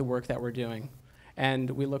excited about the work that we're doing.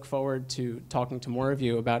 And we look forward to talking to more of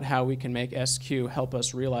you about how we can make SQ help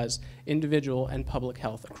us realize individual and public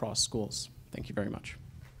health across schools. Thank you very much.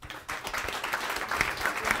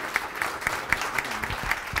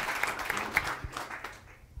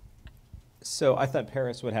 So I thought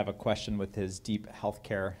Paris would have a question with his deep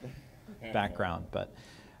healthcare background, but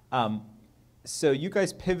so you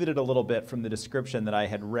guys pivoted a little bit from the description that I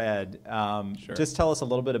had read. Sure. Just tell us a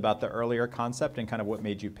little bit about the earlier concept and kind of what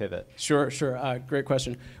made you pivot. Sure. Great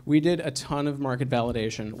question. We did a ton of market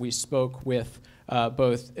validation. We spoke with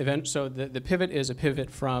both events. So the pivot is a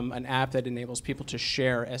pivot from an app that enables people to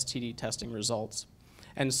share STD testing results.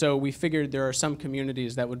 And so we figured there are some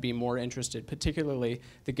communities that would be more interested, particularly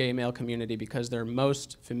the gay male community, because they're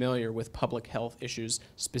most familiar with public health issues,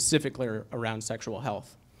 specifically around sexual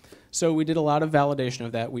health. So we did a lot of validation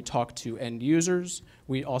of that. We talked to end users.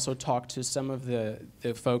 We also talked to some of the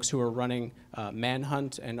folks who are running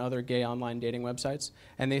Manhunt and other gay online dating websites.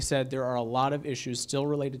 And they said there are a lot of issues still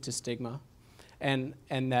related to stigma, and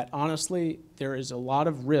that honestly, there is a lot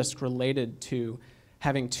of risk related to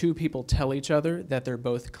having 2 people tell each other that they're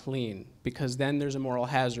both clean, because then there's a moral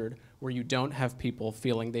hazard where you don't have people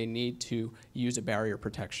feeling they need to use a barrier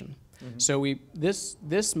protection. Mm-hmm. So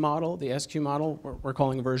this model, the SQ model, we're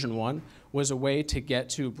calling version 1, was a way to get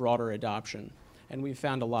to broader adoption. And we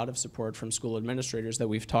found a lot of support from school administrators that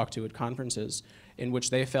we've talked to at conferences in which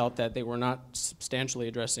they felt that they were not substantially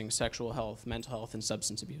addressing sexual health, mental health, and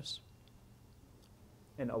substance abuse.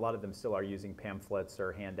 And a lot of them still are using pamphlets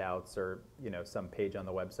or handouts or some page on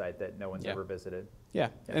the website that no one's ever visited. Yeah,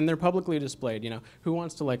 and they're publicly displayed. Who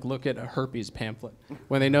wants to look at a herpes pamphlet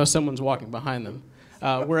when they know someone's walking behind them?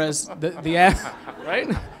 Whereas the app,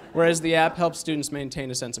 right? Whereas the app helps students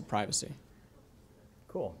maintain a sense of privacy.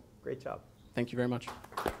 Cool, great job. Thank you very much.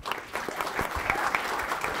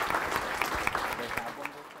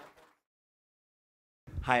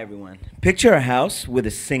 Hi, everyone. Picture a house with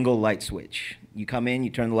a single light switch. You come in,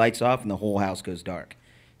 you turn the lights off, and the whole house goes dark.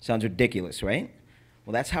 Sounds ridiculous, right?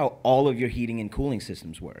 Well, that's how all of your heating and cooling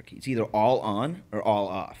systems work. It's either all on or all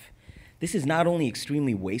off. This is not only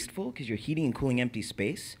extremely wasteful because you're heating and cooling empty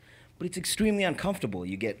space, but it's extremely uncomfortable.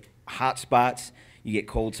 You get hot spots, you get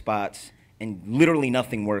cold spots, and literally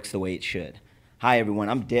nothing works the way it should. Hi, everyone.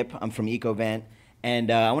 I'm Dip. I'm from EcoVent.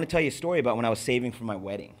 And I want to tell you a story about when I was saving for my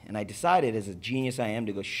wedding. And I decided, as a genius I am,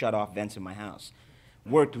 to go shut off vents in my house.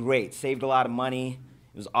 Worked great. Saved a lot of money.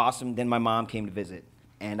 It was awesome. Then my mom came to visit,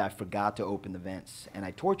 and I forgot to open the vents. And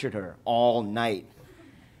I tortured her all night.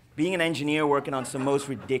 Being an engineer working on some most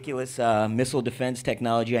ridiculous missile defense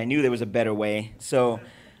technology, I knew there was a better way. So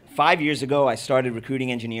 5 years ago, I started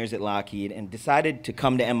recruiting engineers at Lockheed and decided to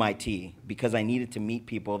come to MIT because I needed to meet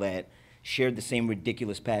people that shared the same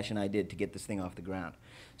ridiculous passion I did to get this thing off the ground.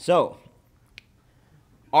 So,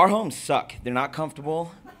 our homes suck. They're not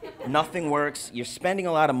comfortable. Nothing works. You're spending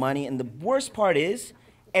a lot of money. And the worst part is,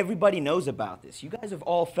 everybody knows about this. You guys have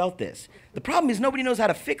all felt this. The problem is nobody knows how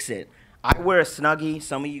to fix it. I wear a Snuggie.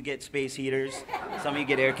 Some of you get space heaters. Some of you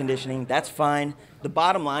get air conditioning. That's fine. The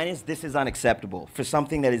bottom line is this is unacceptable for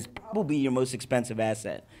something that is probably your most expensive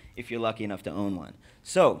asset if you're lucky enough to own one.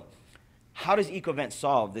 So, how does EcoVent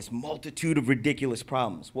solve this multitude of ridiculous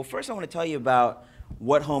problems? Well, first I want to tell you about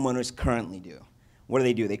what homeowners currently do. What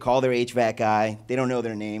do? They call their HVAC guy. They don't know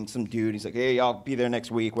their name. Some dude, he's like, hey, I'll be there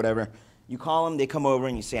next week, whatever. You call them, they come over,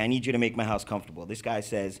 and you say, I need you to make my house comfortable. This guy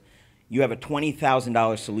says, you have a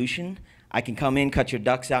 $20,000 solution. I can come in, cut your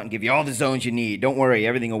ducts out, and give you all the zones you need. Don't worry,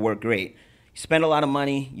 everything will work great. You spend a lot of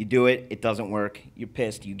money, you do it, it doesn't work, you're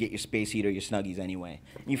pissed, you get your space heater, your Snuggies anyway.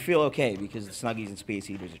 And you feel okay because the Snuggies and space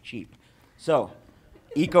heaters are cheap. So,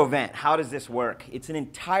 EcoVent, how does this work? It's an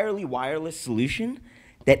entirely wireless solution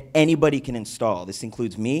that anybody can install. This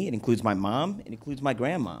includes me, it includes my mom, it includes my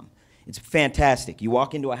grandmom. It's fantastic. You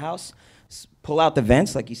walk into a house, pull out the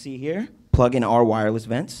vents like you see here, plug in our wireless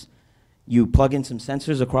vents, you plug in some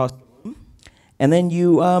sensors across the room, and then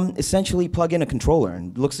you essentially plug in a controller.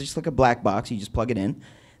 And it looks just like a black box, you just plug it in,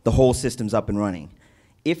 the whole system's up and running.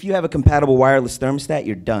 If you have a compatible wireless thermostat,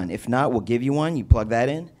 you're done. If not, we'll give you one, you plug that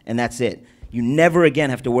in, and that's it. You never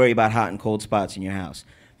again have to worry about hot and cold spots in your house.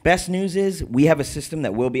 Best news is we have a system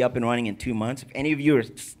that will be up and running in 2 months. If any of you are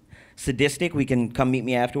sadistic, we can come meet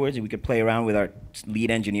me afterwards and we could play around with our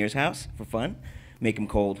lead engineer's house for fun. Make him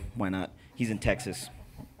cold, why not? He's in Texas,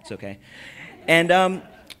 it's okay. And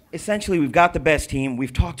essentially, we've got the best team.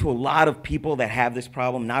 We've talked to a lot of people that have this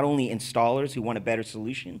problem, not only installers who want a better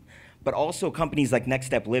solution, but also companies like Next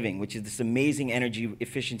Step Living, which is this amazing energy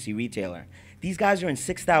efficiency retailer. These guys are in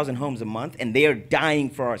 6,000 homes a month, and they are dying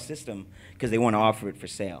for our system because they want to offer it for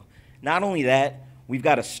sale. Not only that, we've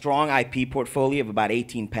got a strong IP portfolio of about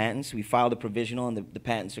 18 patents. We filed a provisional, and the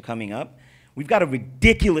patents are coming up. We've got a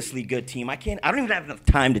ridiculously good team. I don't even have enough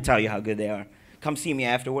time to tell you how good they are. Come see me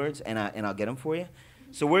afterwards, and I'll get them for you.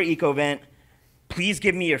 So we're EcoVent. Please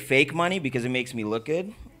give me your fake money because it makes me look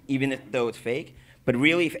good, even though it's fake. But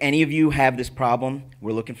really, if any of you have this problem,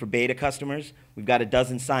 we're looking for beta customers. We've got a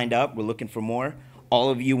dozen signed up. We're looking for more.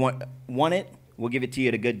 All of you want it. We'll give it to you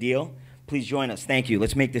at a good deal. Please join us. Thank you.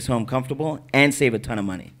 Let's make this home comfortable and save a ton of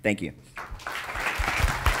money. Thank you.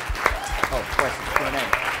 Oh, questions, Q&A.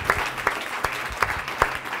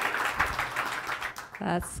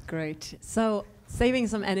 That's great. So saving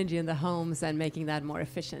some energy in the homes and making that more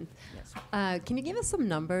efficient. Yes. Can you give us some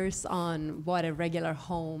numbers on what a regular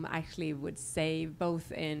home actually would save,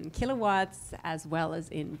 both in kilowatts as well as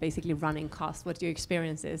in basically running costs, what your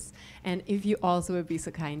experience is? And if you also would be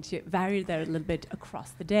so kind to vary that a little bit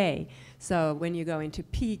across the day. So when you go into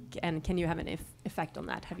peak, and can you have an effect on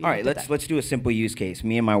that? Have you All right, let's do a simple use case.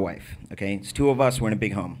 Me and my wife, okay? It's two of us, we're in a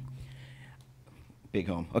big home. Big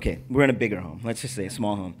home. Okay, we're in a bigger home. Let's just say a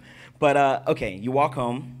small home. But, okay, you walk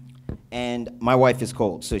home, and my wife is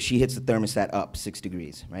cold, so she hits the thermostat up 6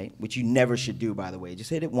 degrees, right? Which you never should do, by the way. Just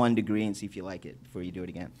hit it 1 degree and see if you like it before you do it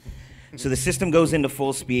again. So the system goes into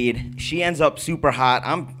full speed. She ends up super hot.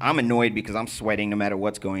 I'm annoyed because I'm sweating no matter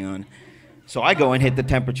what's going on. So I go and hit the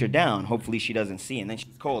temperature down. Hopefully she doesn't see, and then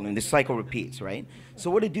she's cold, and this cycle repeats, right? So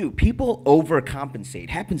what do? People overcompensate.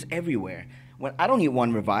 Happens everywhere. When I don't eat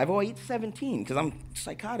one Revival, I eat 17 because I'm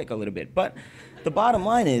psychotic a little bit. But the bottom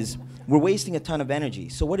line is we're wasting a ton of energy.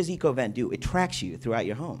 So what does EcoVent do? It tracks you throughout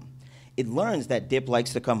your home. It learns that Dip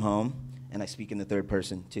likes to come home, and I speak in the third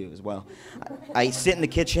person too as well. I sit in the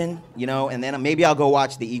kitchen, you know, and then maybe I'll go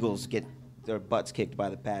watch the Eagles get their butts kicked by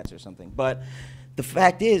the Pats or something. But the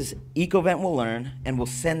fact is, EcoVent will learn and will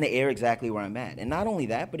send the air exactly where I'm at. And not only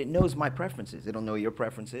that, but it knows my preferences. It'll know your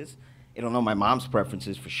preferences. It'll know my mom's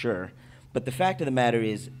preferences for sure. But the fact of the matter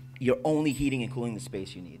is, you're only heating and cooling the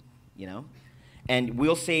space you need, you know? And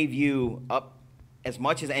we'll save you up as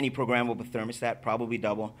much as any programmable thermostat, probably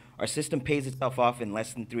double. Our system pays itself off in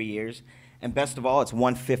less than 3 years. And best of all, it's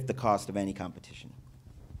 1/5 the cost of any competition.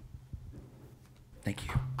 Thank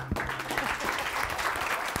you.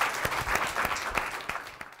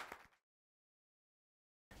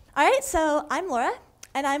 All right, so I'm Laura,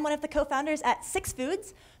 and I'm one of the co-founders at 6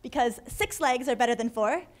 Foods, because 6 legs are better than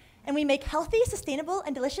 4, and we make healthy, sustainable,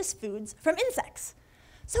 and delicious foods from insects.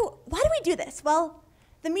 So why do we do this? Well,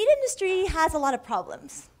 the meat industry has a lot of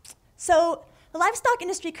problems. So the livestock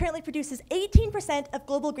industry currently produces 18% of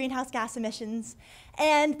global greenhouse gas emissions,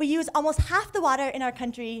 and we use almost half the water in our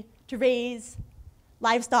country to raise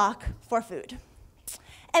livestock for food.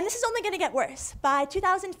 And this is only going to get worse. By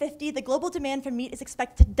 2050, the global demand for meat is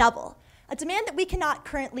expected to double, a demand that we cannot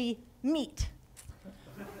currently meet.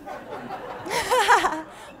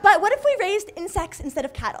 But what if we raised insects instead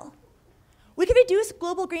of cattle? We could reduce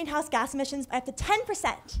global greenhouse gas emissions by up to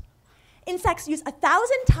 10%. Insects use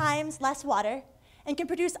 1,000 times less water and can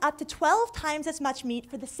produce up to 12 times as much meat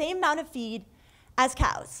for the same amount of feed as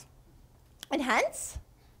cows. And hence,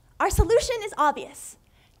 our solution is obvious.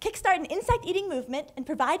 Kickstart an insect-eating movement and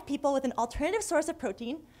provide people with an alternative source of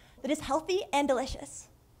protein that is healthy and delicious.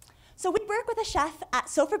 So we work with a chef at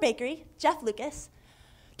Sofer Bakery, Jeff Lucas,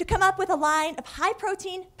 to come up with a line of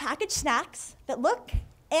high-protein packaged snacks that look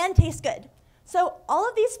and taste good. So all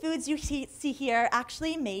of these foods you see here are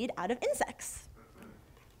actually made out of insects.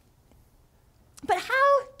 But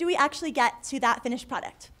how do we actually get to that finished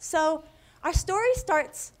product? So our story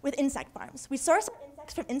starts with insect farms. We source our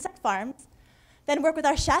insects from insect farms, then work with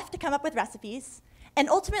our chef to come up with recipes, and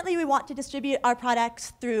ultimately we want to distribute our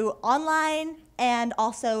products through online and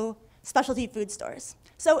also specialty food stores.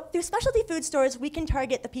 So through specialty food stores, we can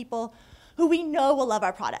target the people who we know will love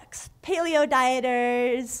our products. Paleo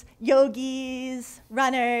dieters, yogis,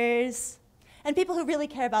 runners, and people who really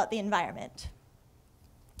care about the environment.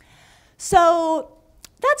 So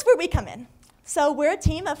that's where we come in. So we're a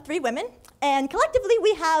team of 3 women, and collectively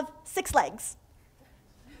we have 6 legs.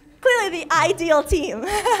 Clearly the ideal team.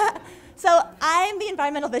 So I'm the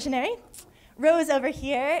environmental visionary. Rose over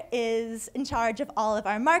here is in charge of all of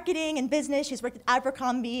our marketing and business. She's worked at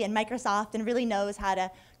Abercrombie and Microsoft and really knows how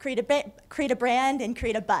to create a brand and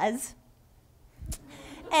create a buzz.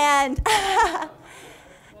 And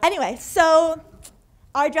anyway, so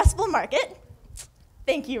our addressable market,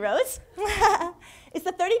 thank you, Rose, is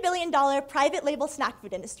the $30 billion private label snack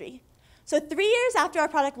food industry. So 3 years after our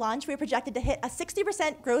product launch, we are projected to hit a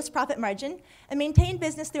 60% gross profit margin and maintain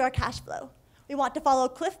business through our cash flow. We want to follow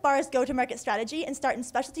Cliff Bar's go-to-market strategy and start in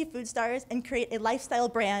specialty food stores and create a lifestyle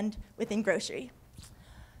brand within grocery.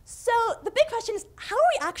 So the big question is, how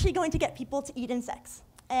are we actually going to get people to eat insects?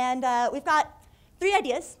 And we've got 3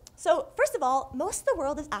 ideas. So first of all, most of the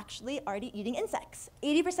world is actually already eating insects.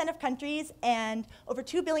 80% of countries and over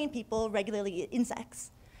 2 billion people regularly eat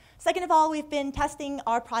insects. Second of all, we've been testing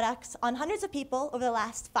our products on hundreds of people over the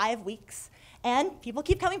last 5 weeks, and people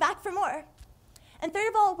keep coming back for more. And third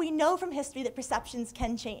of all, we know from history that perceptions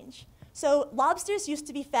can change. So lobsters used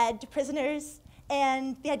to be fed to prisoners,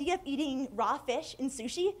 and the idea of eating raw fish in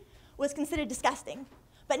sushi was considered disgusting.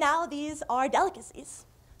 But now these are delicacies.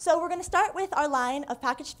 So we're going to start with our line of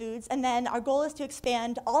packaged foods, and then our goal is to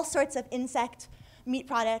expand all sorts of insect meat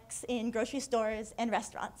products in grocery stores and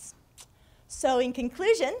restaurants. So in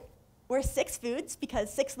conclusion, we're 6 Foods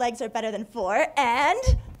because 6 legs are better than 4,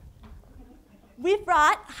 and we've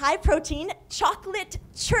brought high-protein chocolate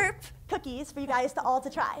chirp cookies for you guys to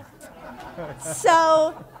try.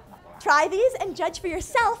 So try these and judge for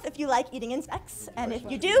yourself if you like eating insects, and if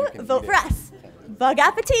you do, vote for us. Bon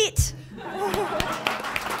appetit!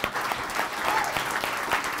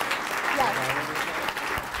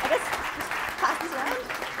 I guess just pass these around.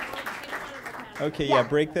 Okay, yeah,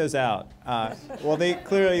 break those out. Well,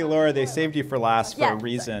 clearly, Laura, they saved you for last for a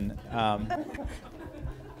reason.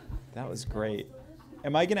 That was great.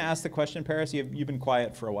 Am I going to ask the question, Paris? You've been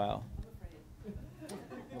quiet for a while.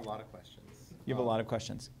 A lot of questions. You have a lot of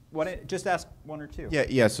questions. Just ask 1 or 2.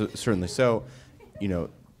 Yeah, so, certainly. So,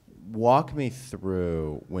 walk me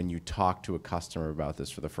through when you talk to a customer about this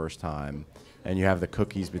for the first time, and you have the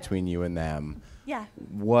cookies between you and them. Yeah.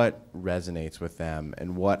 What resonates with them,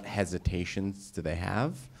 and what hesitations do they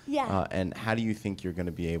have? Yeah. And how do you think you're going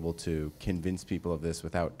to be able to convince people of this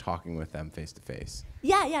without talking with them face to face?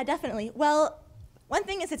 Yeah, definitely. Well, one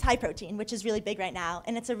thing is it's high protein, which is really big right now,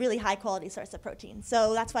 and it's a really high quality source of protein.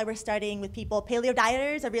 So that's why we're starting with people. Paleo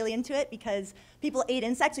dieters are really into it because people ate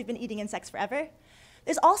insects. We've been eating insects forever.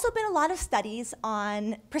 There's also been a lot of studies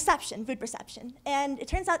on perception, food perception. And it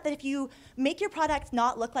turns out that if you make your product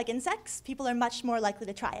not look like insects, people are much more likely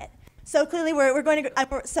to try it. So clearly we're going to,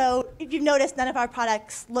 so if you've noticed, none of our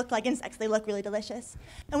products look like insects. They look really delicious.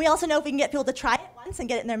 And we also know if we can get people to try it once and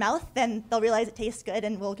get it in their mouth, then they'll realize it tastes good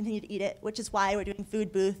and will continue to eat it, which is why we're doing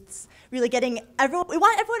food booths, really getting everyone, we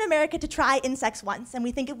want everyone in America to try insects once. And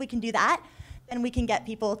we think if we can do that, then we can get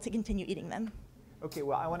people to continue eating them. Okay,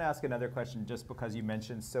 well, I want to ask another question just because you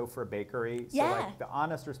mentioned Sofra Bakery. So, Yeah. like, the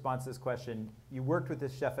honest response to this question, you worked with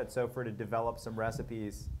this chef at Sofra to develop some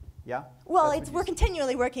recipes, yeah? Well, That's what we're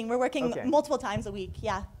continually working. We're working Okay. multiple times a week,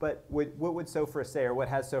 yeah. But what would Sofra say, or what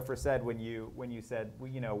has Sofra said when you said,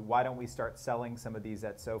 well, you know, why don't we start selling some of these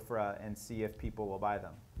at Sofra and see if people will buy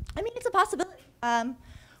them? I mean, it's a possibility.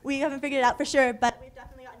 We haven't figured it out for sure, but we've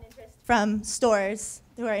definitely gotten interest from stores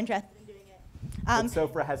who are interested in doing it. But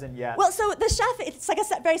Sofra hasn't yet. Well, so the chef, it's like a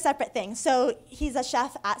very separate thing. So he's a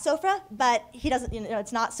chef at Sofra, but he doesn't, you know,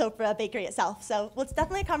 it's not Sofra Bakery itself. So well, it's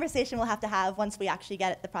definitely a conversation we'll have to have once we actually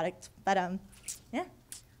get the product. But yeah.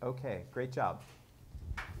 Okay, great job.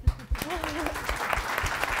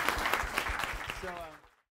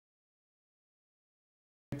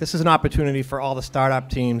 This is an opportunity for all the startup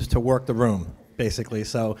teams to work the room, basically.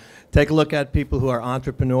 So take a look at people who are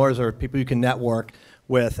entrepreneurs or people you can network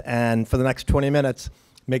with, and for the next 20 minutes,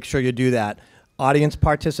 make sure you do that. Audience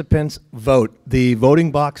participants, vote. The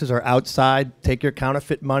voting boxes are outside. Take your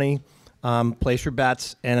counterfeit money, place your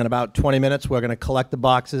bets, and in about 20 minutes, we're going to collect the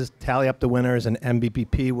boxes, tally up the winners, and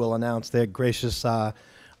MBPP will announce their gracious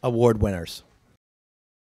award winners.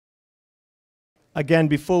 Again,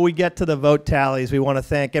 before we get to the vote tallies, we want to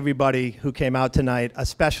thank everybody who came out tonight,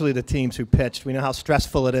 especially the teams who pitched. We know how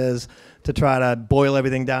stressful it is to try to boil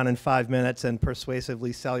everything down in 5 minutes and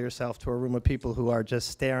persuasively sell yourself to a room of people who are just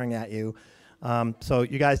staring at you. So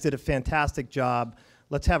you guys did a fantastic job.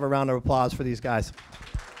 Let's have a round of applause for these guys.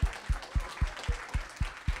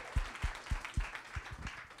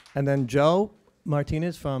 And then Joe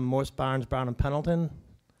Martinez from Morse, Barnes, Brown, and Pendleton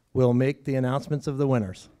will make the announcements of the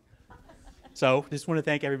winners. So just want to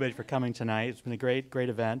thank everybody for coming tonight. It's been a great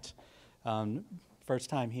event. First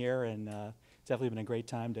time here, and it's definitely been a great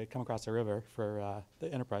time to come across the river for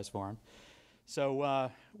the Enterprise Forum.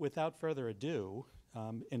 So without further ado,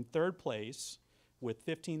 in third place with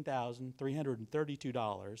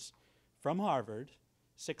 $15,332 from Harvard,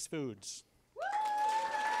 6 Foods.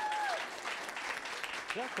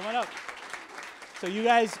 Yeah, come on up. So you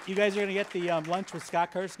guys are going to get the lunch with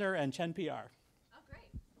Scott Kirshner and Chen PR.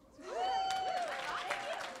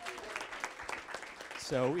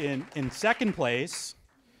 So in second place,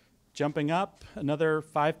 jumping up another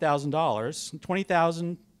 $5,000,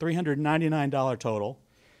 $20,399 total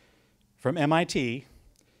from MIT,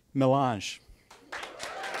 Melange.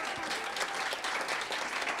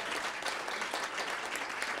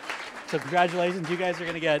 So congratulations, you guys are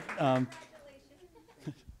going to get.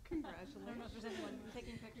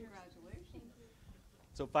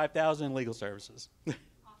 So $5,000 in legal services. Awesome,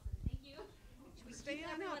 thank you. Should we stay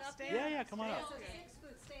up? Yeah, come on up.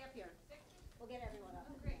 Stay up here. We'll get everyone up.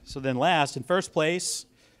 So then last, in first place,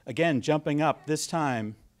 again, jumping up this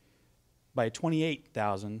time by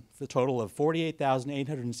 $28,000, for a total of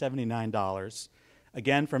 $48,879,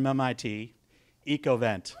 again from MIT,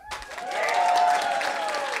 EcoVent.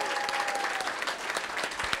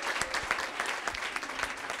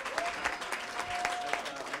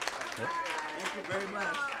 Thank you very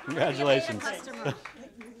much. Congratulations.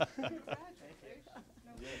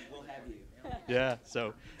 We'll have you. Yeah,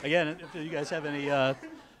 so again, if you guys have any...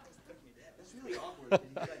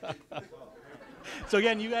 So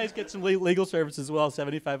again, you guys get some legal service as well,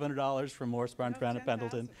 $7,500 from Morse, Barnes, Brown, and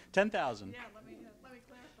Pendleton. $10,000. Yeah, let me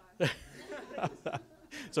clarify.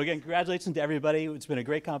 So again, congratulations to everybody. It's been a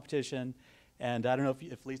great competition. And I don't know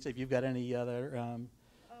if Lisa, if you've got any other...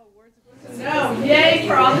 No, yay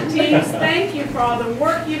for all the teams. Thank you for all the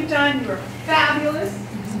work you've done. You're fabulous.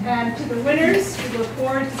 And to the winners, we look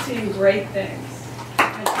forward to seeing great things.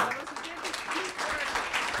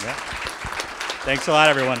 Yeah. Thanks a lot,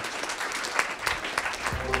 everyone.